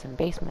hostages in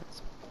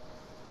basements.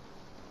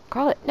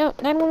 Call it. No,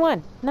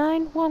 911.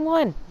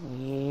 911.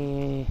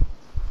 Yeah.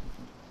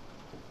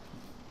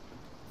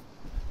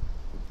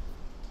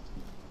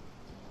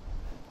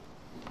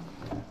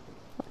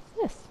 What's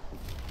this?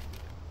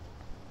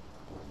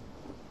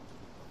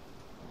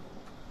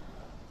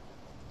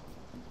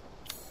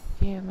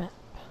 View map.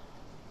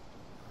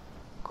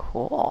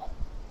 Cool.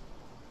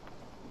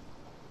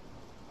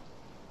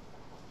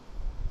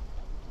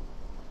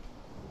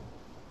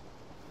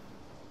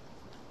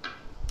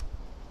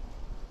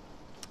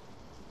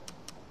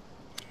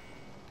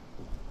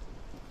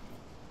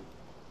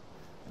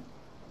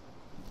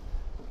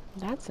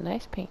 That's a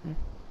nice painting.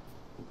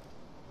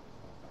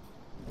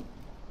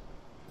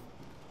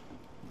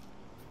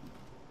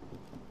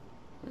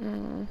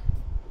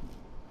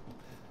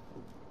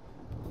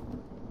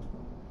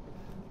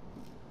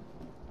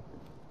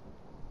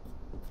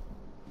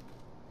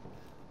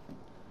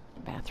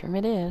 Bathroom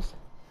it is.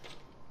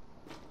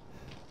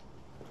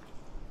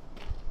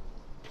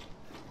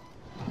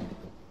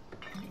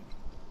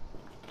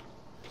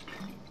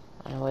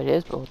 I don't know what it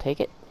is, but we'll take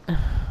it.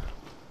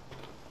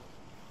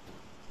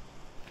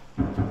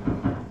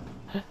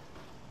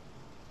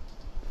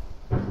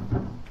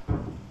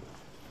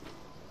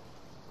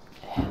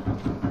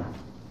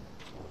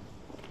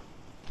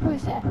 Who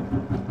is that?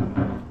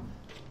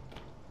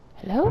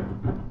 Hello?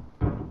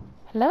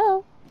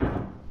 Hello?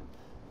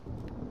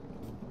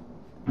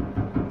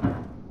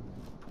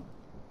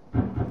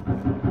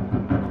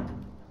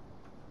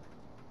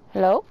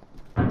 Hello?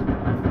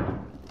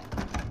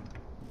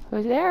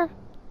 Who's there?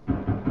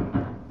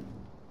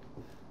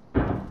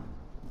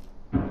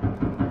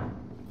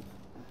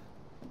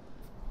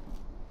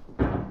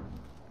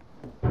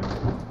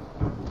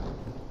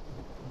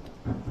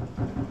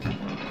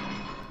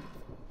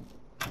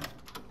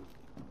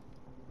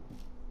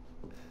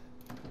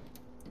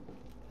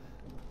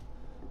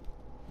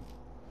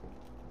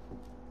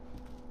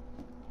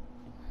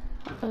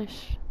 really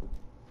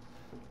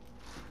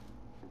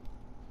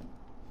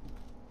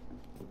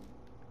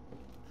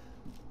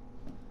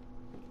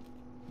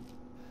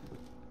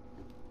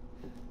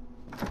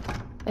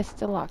It's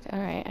still locked.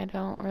 Alright, I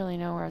don't really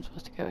know where I'm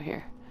supposed to go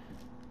here.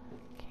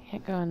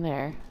 Can't go in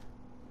there.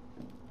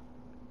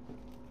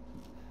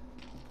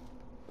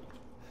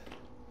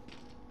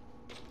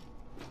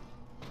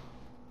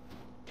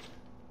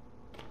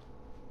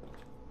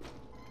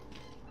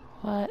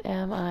 What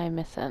am I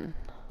missing?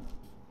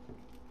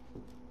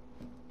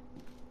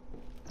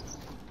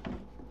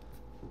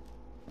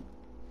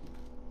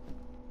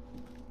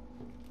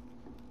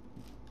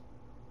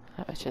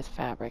 That was just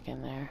fabric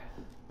in there.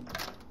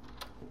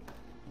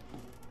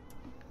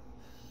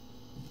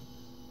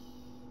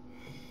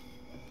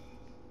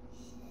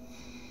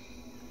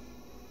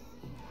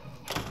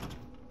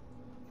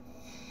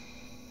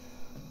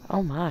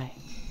 Oh my.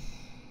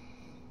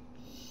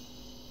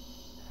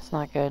 That's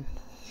not good.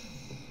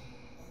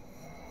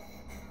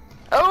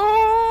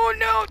 Oh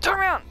no! Turn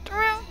around! Turn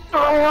around!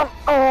 Turn around!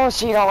 Oh,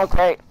 she don't look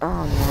great.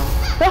 Oh no.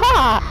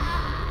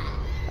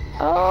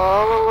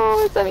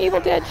 Oh, some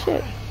Evil Dead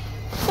shit.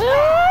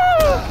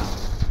 Ah!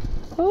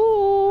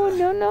 Oh,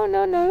 no, no,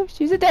 no, no.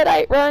 She's a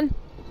deadite. Run.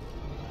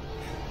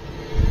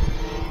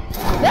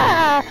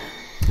 Ah!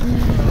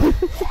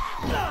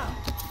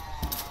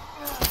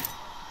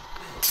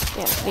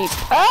 Damn, sneak.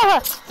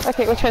 Ah!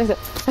 Okay, which one is it?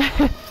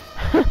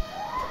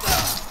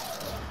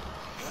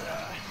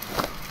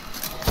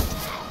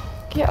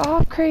 Get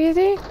off,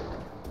 crazy.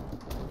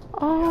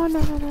 Oh, no,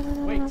 no, no, no,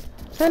 no. Wait. No,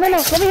 no, no.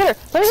 Let me hit her.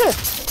 Let me hit her.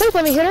 Please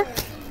let me hit her.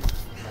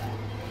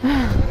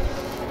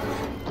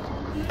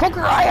 Poke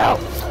her eye out.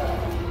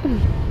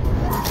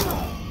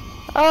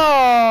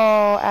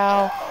 Oh,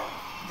 ow.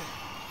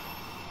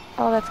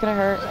 Oh, that's gonna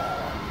hurt.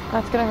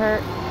 That's gonna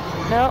hurt.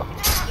 No.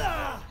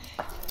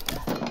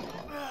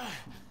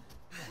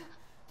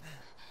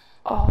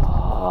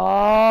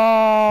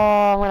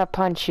 Oh, I'm gonna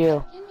punch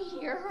you. I can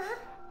hear her.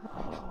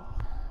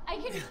 I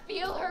can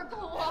feel her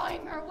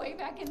clawing her way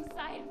back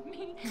inside of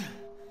me.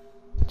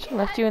 She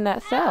left you in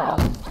that cell.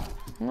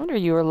 No wonder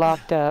you were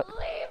locked up. Leave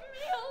me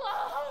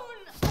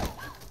alone.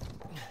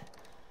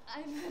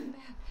 I've been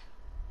bad.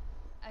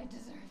 I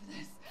deserve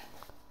this.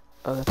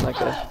 Oh, that's not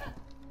good.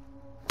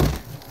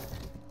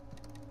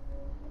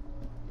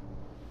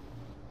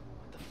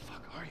 What the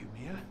fuck are you,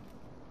 Mia?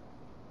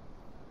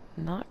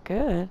 Not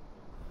good.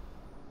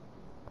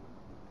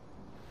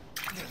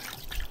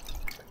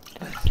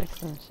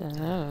 6 inches.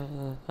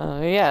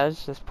 Oh, yeah,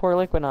 it's just pour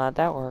liquid on it.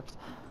 That works.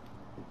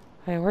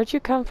 Hey, where'd you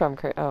come from,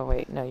 Oh,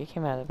 wait, no, you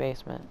came out of the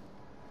basement.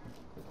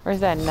 Where's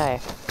that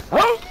knife?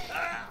 Oh!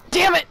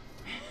 Damn it!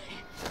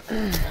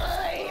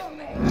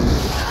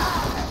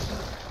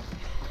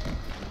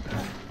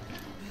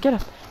 Get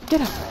up!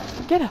 Get up!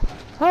 Get up!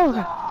 Oh,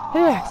 God. Get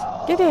the axe!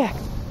 Get the axe!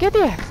 Get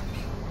the axe!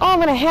 Oh, I'm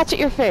gonna hatchet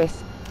your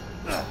face!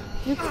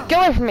 You get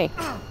away from me!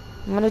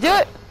 I'm gonna do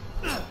it!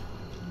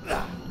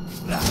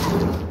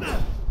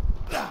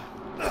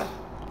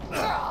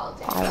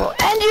 I will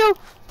end you!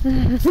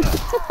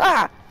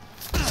 Ah!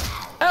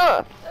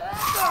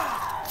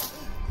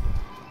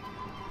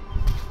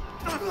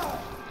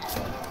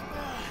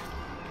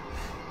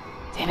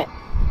 Damn it.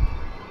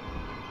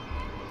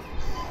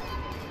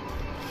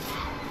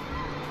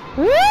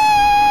 Woo!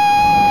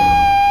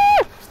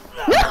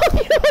 No,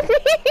 you don't me!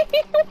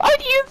 Why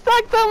do you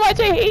suck so much?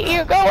 I hate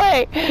you. Go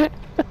away.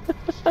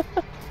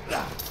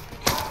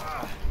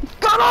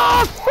 Get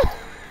off!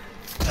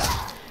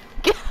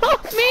 Get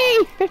off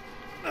me!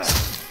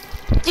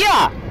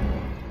 Yeah!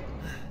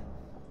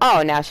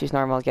 Oh, now she's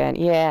normal again.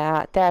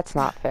 Yeah, that's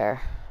not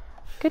fair.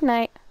 Good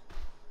night.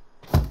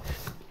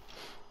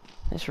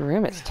 This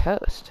room is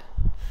toast.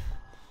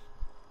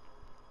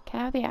 Can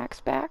I have the axe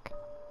back?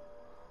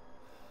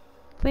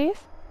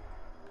 Please?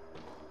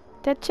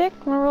 Dead chick,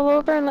 wanna roll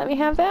over and let me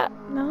have that?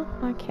 No?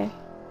 Okay.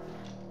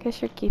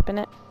 Guess you're keeping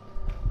it.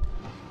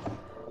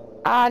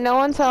 Ah, no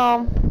one's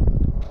home.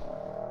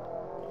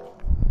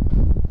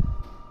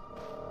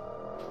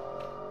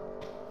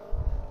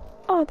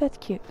 Oh, that's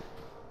cute.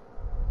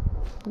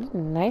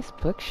 Nice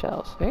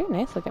bookshelves. Very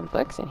nice looking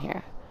books in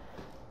here.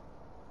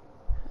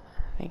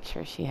 Make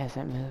sure she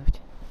hasn't moved.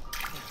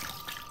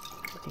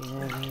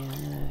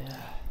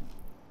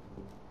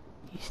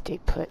 You stay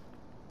put.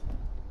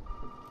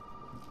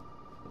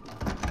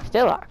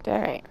 Still locked.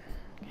 Alright.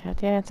 Have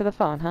to answer the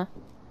phone, huh?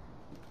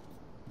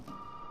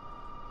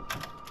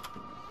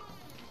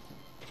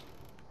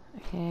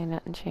 Okay,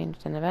 nothing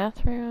changed in the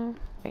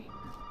bathroom. Wait.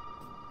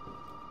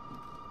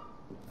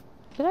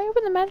 Did I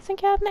open the medicine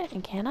cabinet?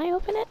 And can I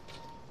open it?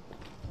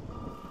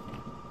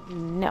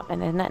 No,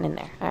 and there's nothing in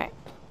there. Alright.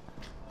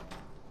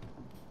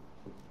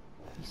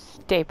 You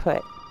stay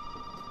put.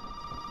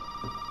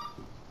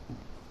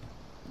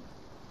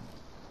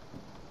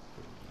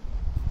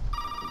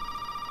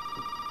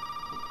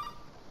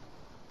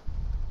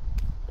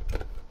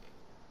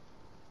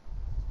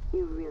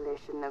 You really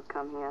shouldn't have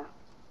come here.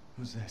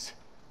 Who's this?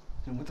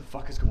 And what the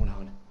fuck is going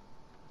on?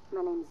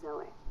 My name's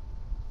Zoe.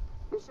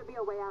 There should be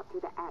a way out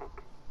through the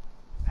attic.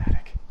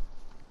 Attic.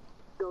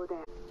 Go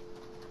there.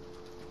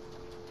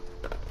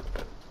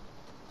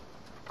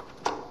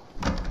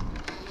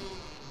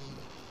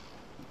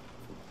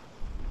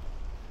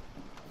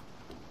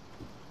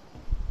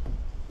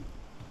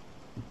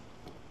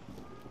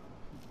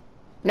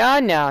 No,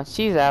 no,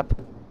 she's up.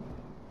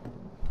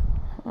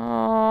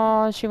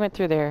 Oh, she went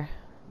through there.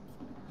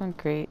 Oh,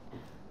 great.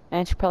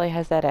 And she probably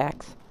has that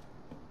axe.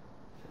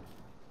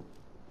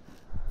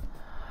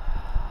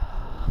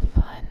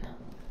 Fun.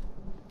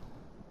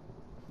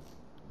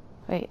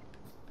 Wait.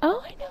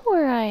 Oh, I know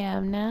where I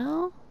am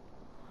now.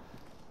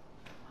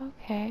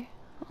 Okay.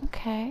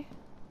 Okay.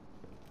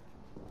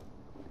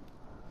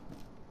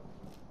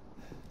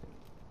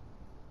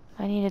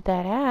 I needed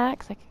that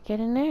axe. I could get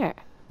in there.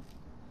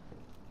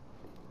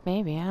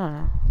 Maybe, I don't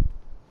know.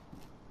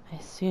 I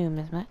assume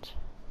as much.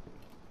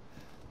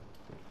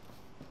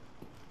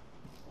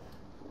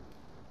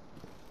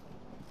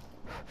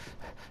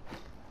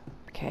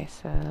 Okay,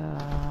 so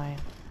I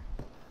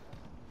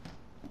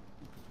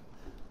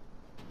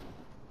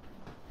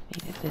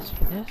needed this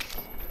for this.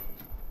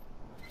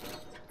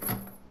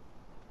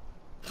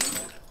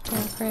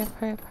 Hurry up,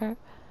 hurry up, hurry up.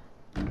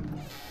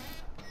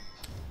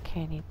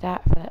 Okay, I need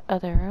that for the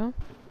other room.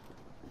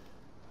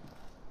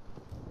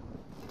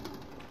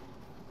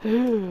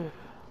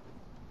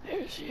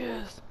 There she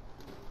is.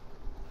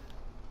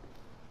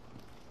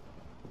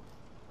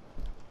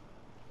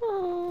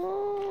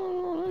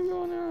 Oh, I'm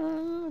going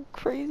to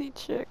crazy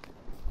chick.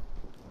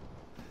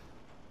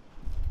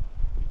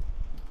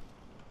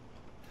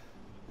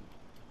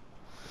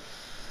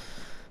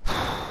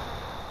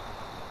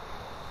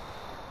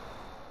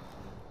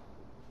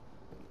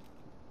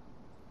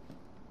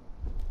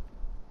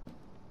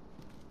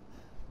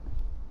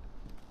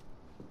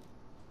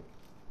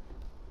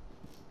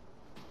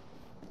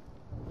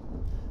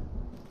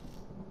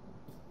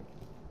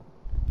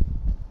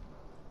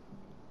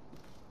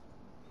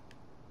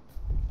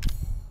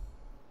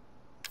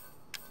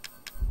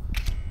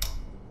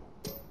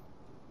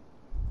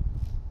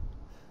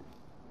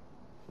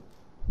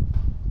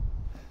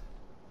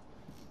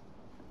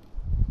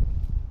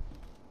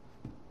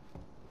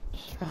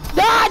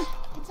 God!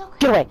 It's okay.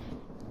 Get away!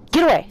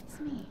 Get away! It's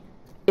me.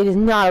 It is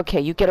not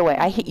okay. You get away.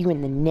 I hit you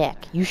in the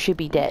neck. You should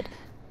be dead.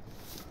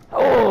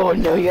 Oh,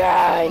 no,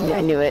 yeah, I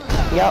knew it.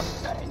 Yup.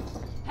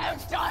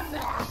 Have done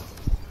that.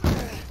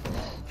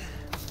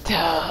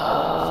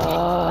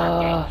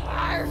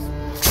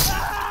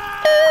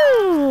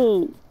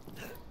 Ooh.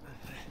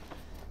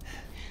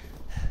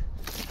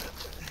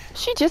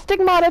 She just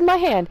stigmatized my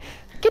hand.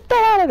 Get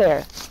that out of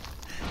there.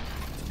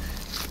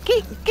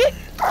 Get.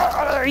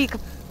 You can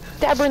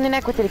stab her in the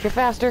neck with it if you're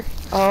faster.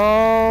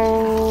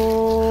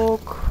 Oh,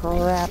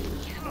 crap.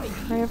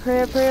 Hurry up,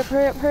 hurry up, hurry up,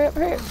 hurry up, hurry up,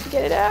 hurry up.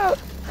 Get it out.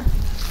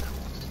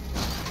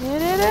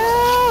 Get it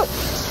out.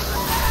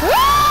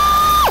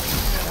 Ah!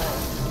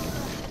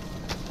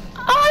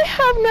 I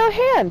have no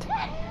hand.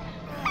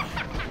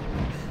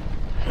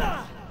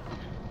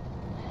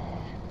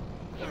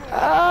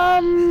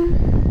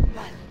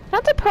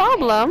 That's a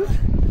problem.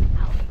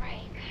 I'll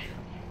break.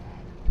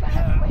 But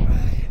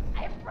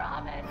I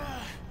promise.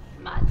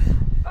 Must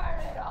burn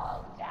it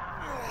all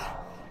down.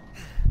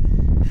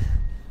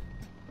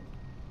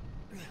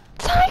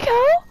 Psycho!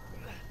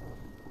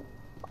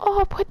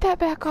 Oh, put that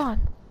back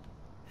on.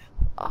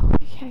 Oh,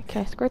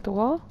 can I squirt the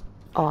wall?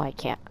 Oh, I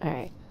can't.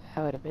 Alright.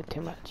 That would have been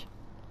too much.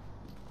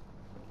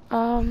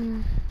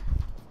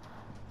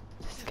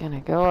 Just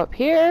gonna go up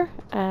here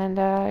and,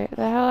 get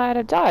the hell out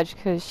of Dodge,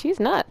 because she's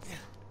nuts.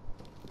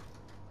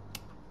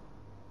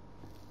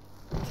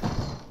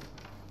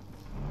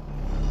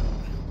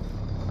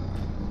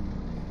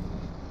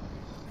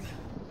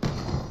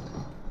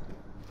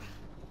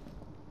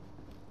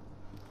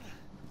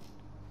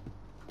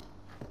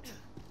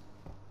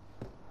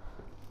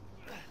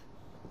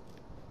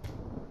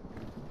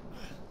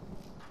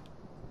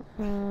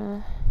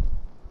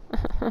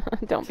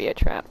 Don't be a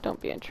trap, don't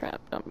be a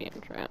trap, don't be a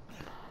trap.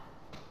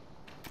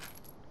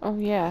 Oh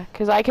yeah,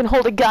 because I can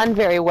hold a gun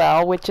very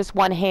well with just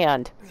one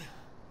hand.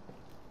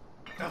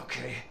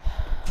 Okay,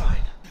 fine.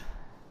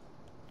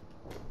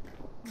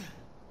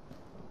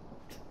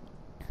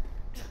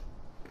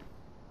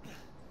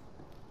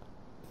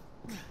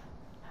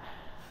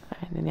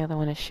 Alright, then the other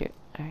one is shoot.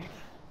 Alright.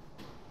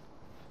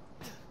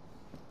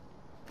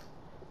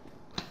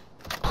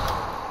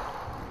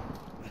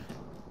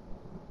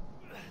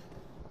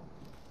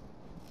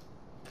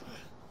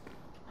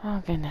 Oh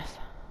goodness.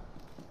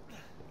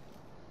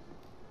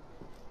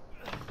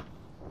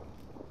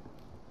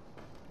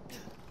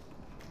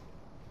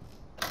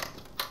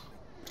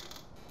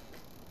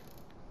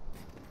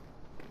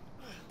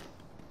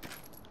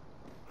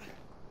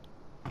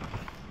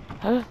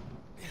 Huh?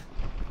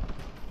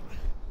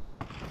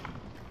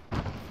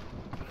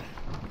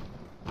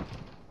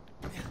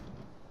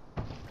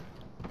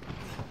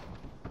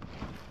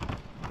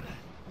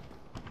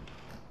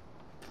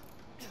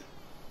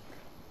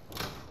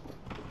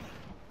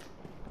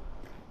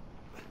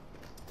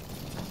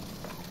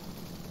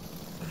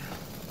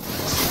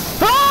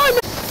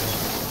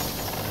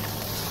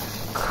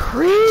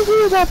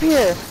 Crazy up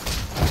here!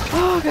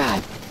 Oh god!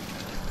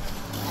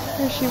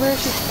 Where is she? Where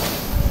is she?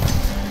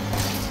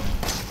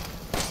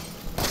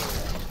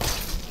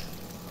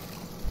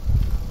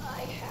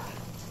 I have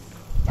to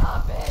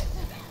stop it.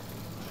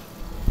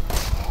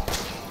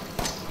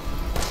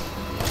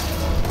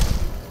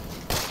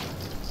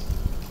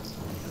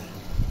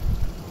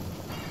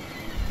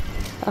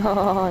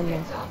 Oh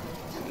no.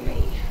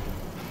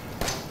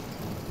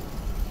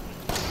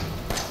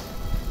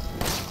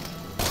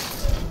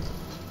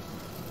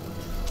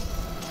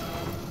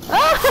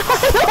 Ah!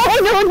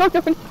 No, no,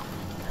 no, no.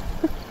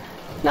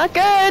 Not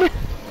good.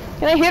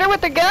 Can I hit her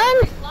with the gun?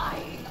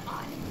 Lying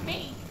on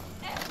me.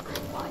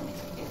 Everyone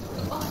is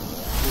responsible.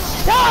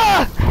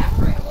 Ah!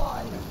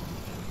 Everyone.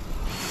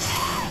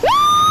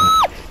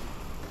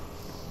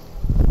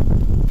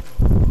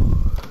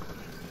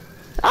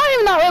 I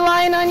am not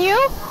relying on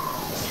you.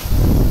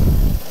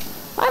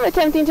 I'm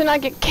attempting to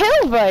not get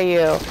killed by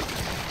you.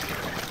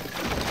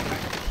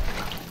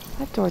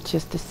 That door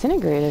just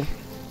disintegrated.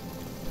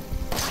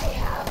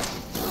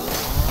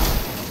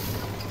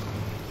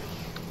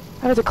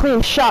 That was a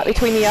clean shot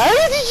between the eyes.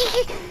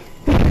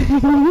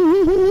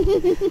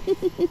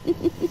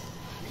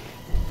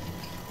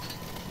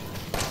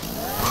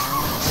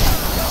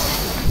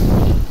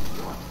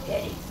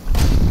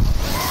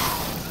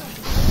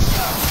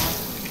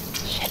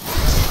 Shit.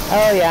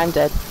 Oh yeah, I'm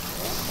dead.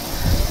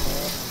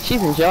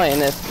 She's enjoying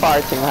this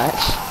far too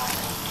much.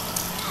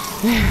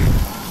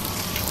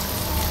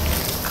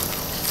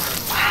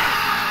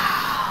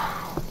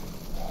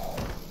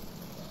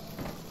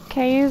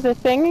 Can I use the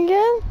thing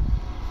again?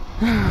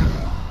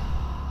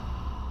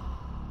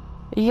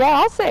 Yeah,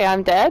 I'll say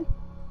I'm dead.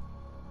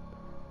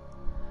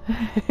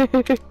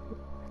 That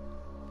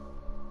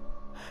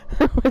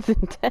was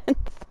intense.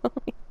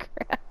 Holy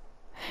crap.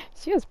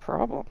 She has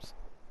problems.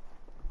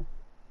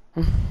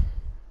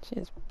 She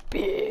has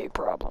big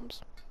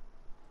problems.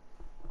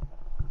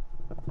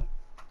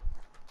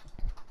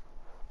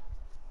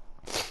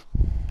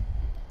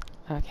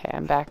 Okay,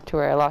 I'm back to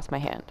where I lost my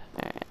hand.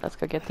 Alright, let's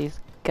go get these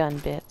gun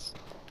bits.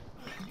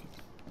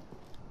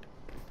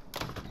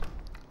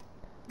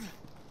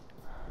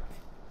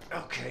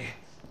 Okay,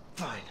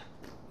 fine.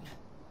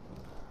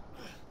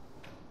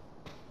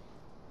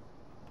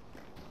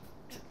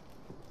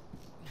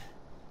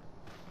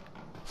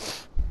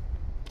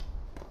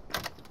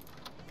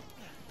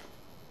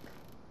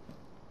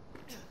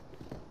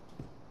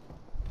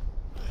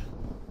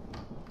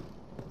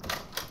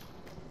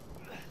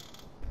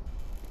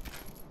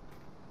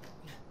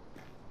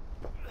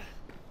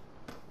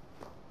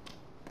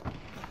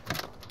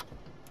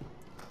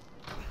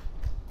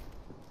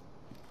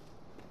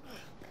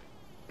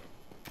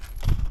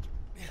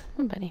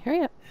 Come on, buddy,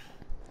 hurry up.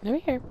 Over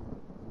here.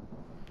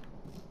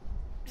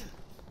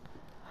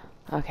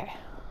 Okay.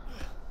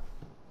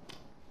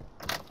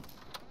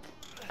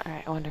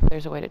 Alright, I wonder if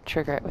there's a way to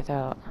trigger it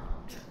without...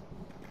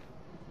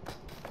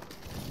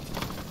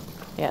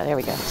 Yeah, there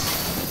we go.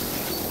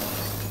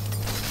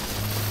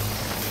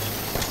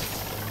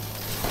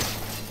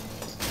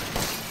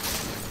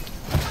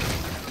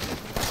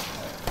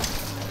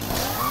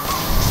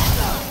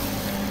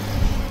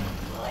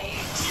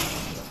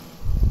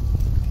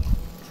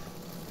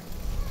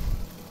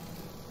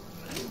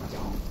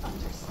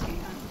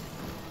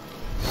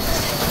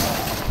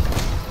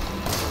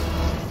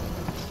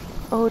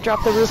 Oh,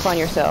 drop the roof on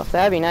yourself.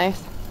 That'd be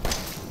nice.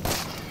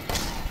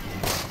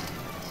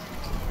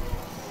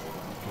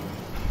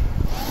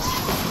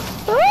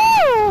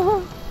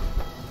 Oh!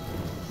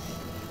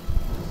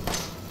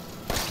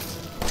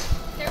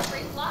 They're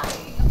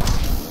relying on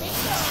me.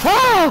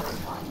 Ah!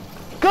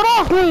 Get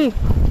off me!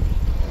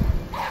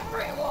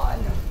 Everyone.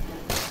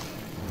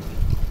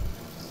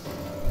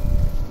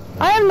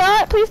 I am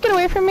not. Please get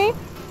away from me.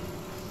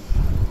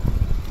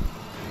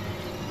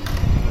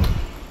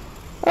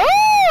 Oh,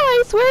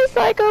 I swear,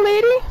 psycho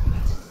lady.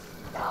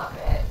 Stop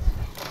it.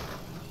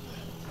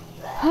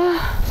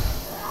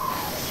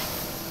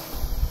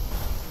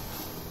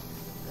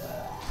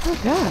 Oh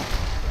god.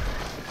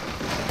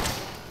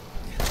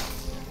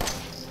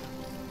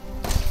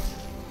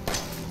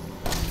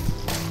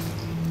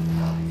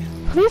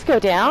 Please go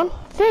down.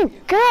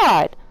 Thank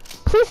God.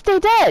 Please stay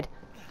dead.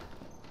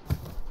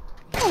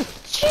 Oh,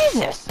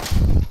 Jesus.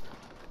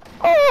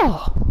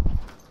 Oh.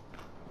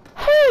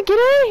 How do I get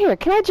out of here?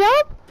 Can I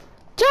jump?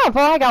 Jump.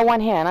 Oh, I got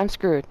one hand. I'm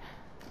screwed.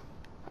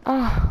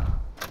 Oh.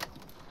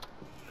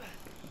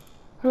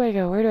 Where do I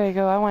go? Where do I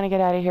go? I want to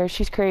get out of here.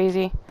 She's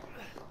crazy.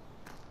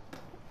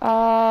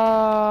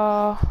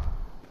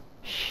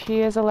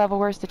 She is a level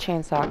worse the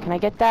chainsaw. Can I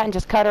get that and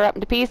just cut her up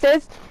into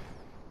pieces?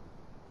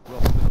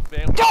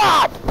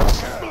 God!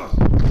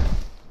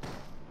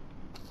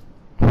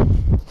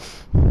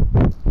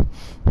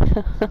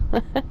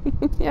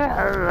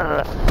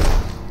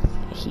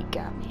 He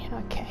got me.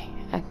 Okay,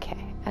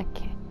 okay,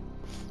 okay.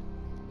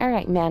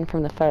 Alright, man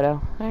from the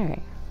photo.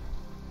 Alright.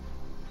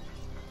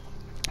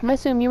 I'm gonna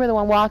assume you were the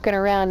one walking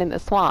around in the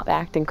swamp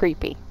acting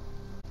creepy.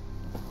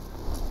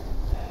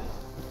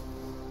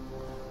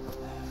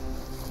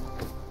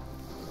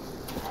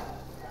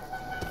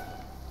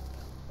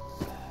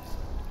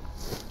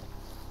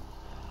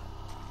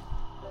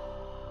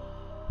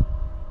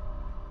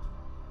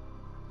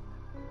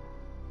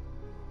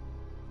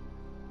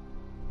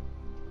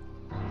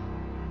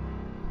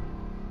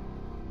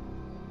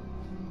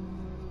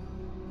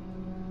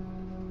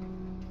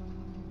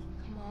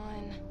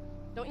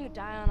 Don't you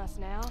die on us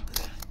now.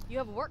 You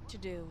have work to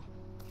do.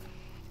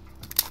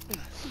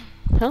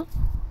 Huh?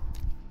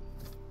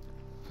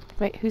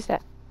 Wait, who's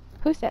that?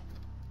 Who's that?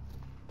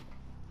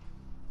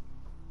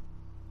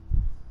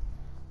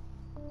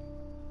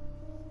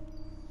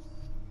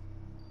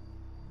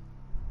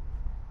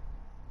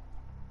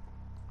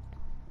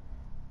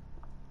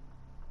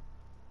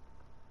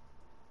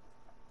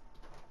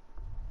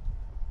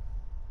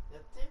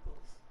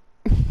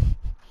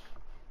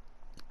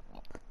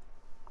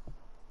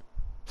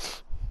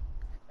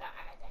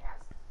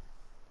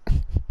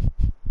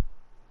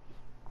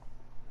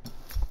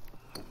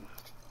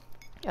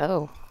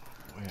 Oh.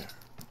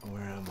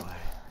 Where am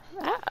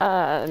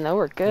I? No,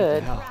 we're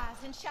good. Hell?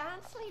 Rise and shine,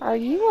 sleep. Are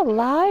you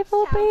alive,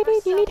 old lady?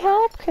 Do you need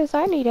help? Cause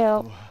I need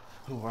help.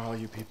 Who are all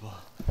you people?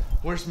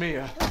 Where's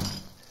Mia?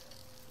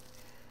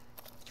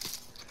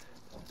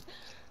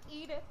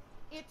 Eat it.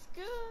 It's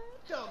good.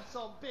 Dumb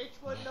some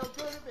bitch wasn't no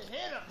good if it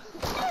hit him.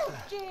 Oh,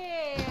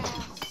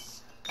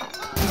 yes.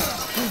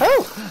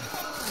 Oh!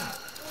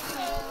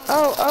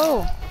 Oh,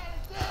 oh.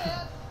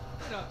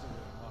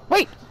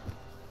 Wait!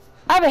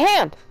 I have a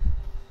hand!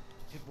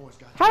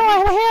 How do I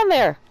have a hand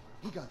there?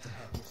 He got to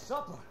have his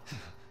supper.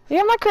 Yeah,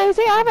 am I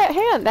crazy? I have a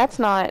hand. That's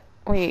not...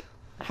 Wait.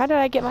 How did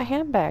I get my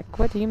hand back?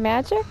 What, do you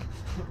magic?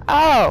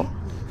 Oh!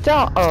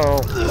 Don't...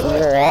 Oh.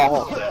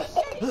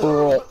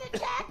 Oh.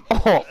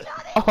 Oh.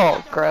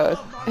 Oh, gross.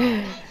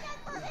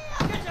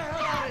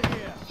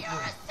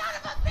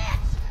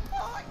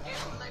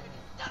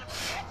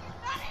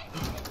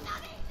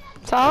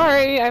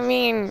 Sorry, I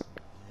mean...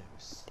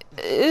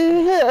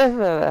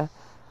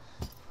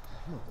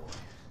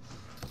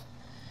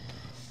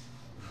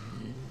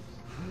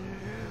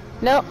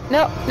 No,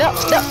 no, no,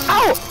 no!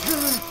 Ow!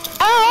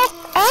 Ow!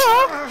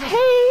 Ow!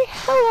 Hey!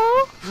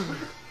 Hello!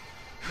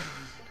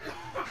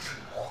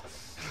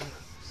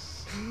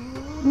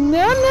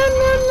 No, no,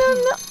 no, no,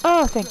 no!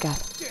 Oh, thank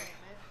God.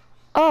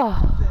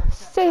 Oh,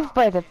 saved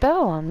by the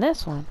bell on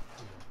this one.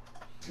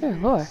 Good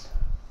Lord.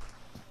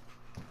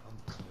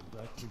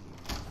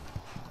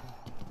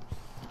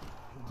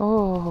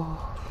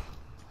 Oh.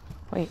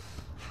 Wait.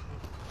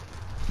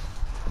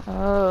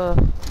 Oh.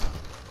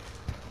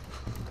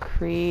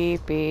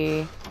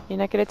 Creepy. You're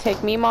not gonna take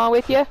Meemaw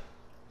with you?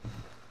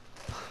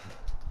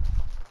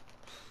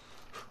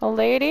 Old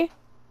lady?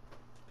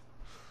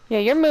 Yeah,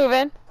 you're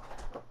moving.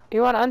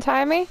 You wanna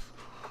untie me?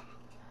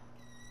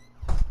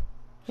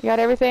 You got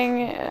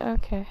everything?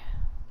 Okay.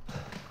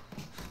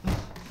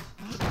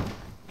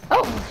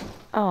 Oh!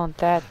 Oh,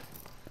 that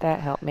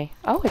helped me.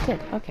 Oh, it did.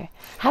 Okay.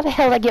 How the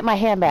hell did I get my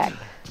hand back?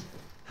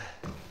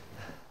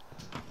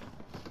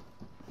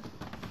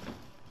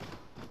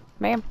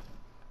 Ma'am?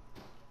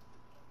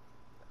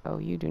 Oh,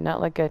 you do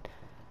not look good.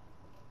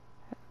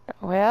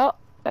 Well,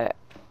 if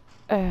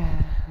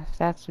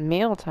that's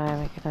meal time,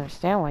 I can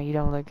understand why you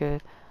don't look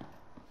good.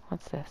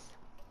 What's this?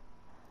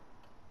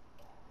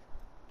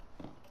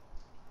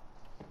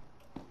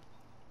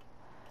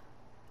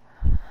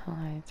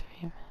 Line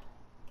 3.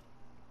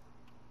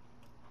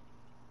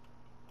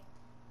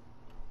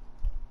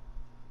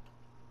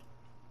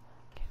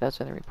 Okay,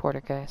 those are the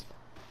reporter guys.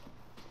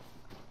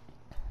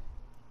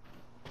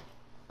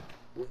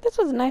 This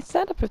was a nice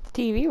setup if the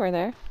TV were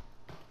there.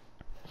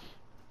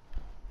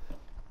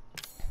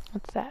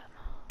 What's that?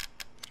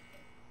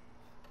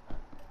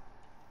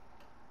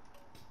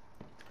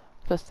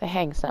 Supposed to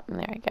hang something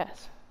there, I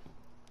guess.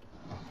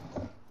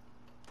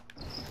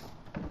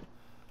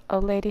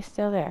 Old lady's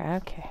still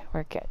there. Okay,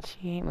 we're good.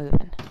 She ain't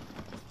moving.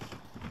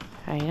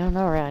 I don't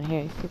know around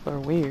here. These people are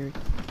weird.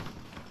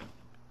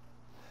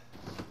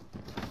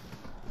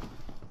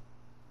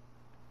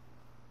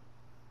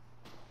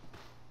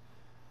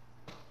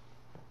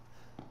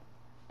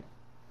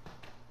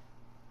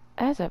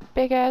 That's a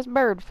big-ass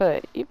bird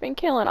foot. You've been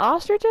killing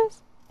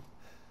ostriches?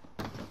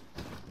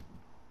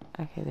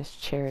 Okay, this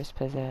chair is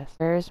possessed.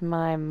 Where's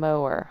my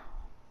mower?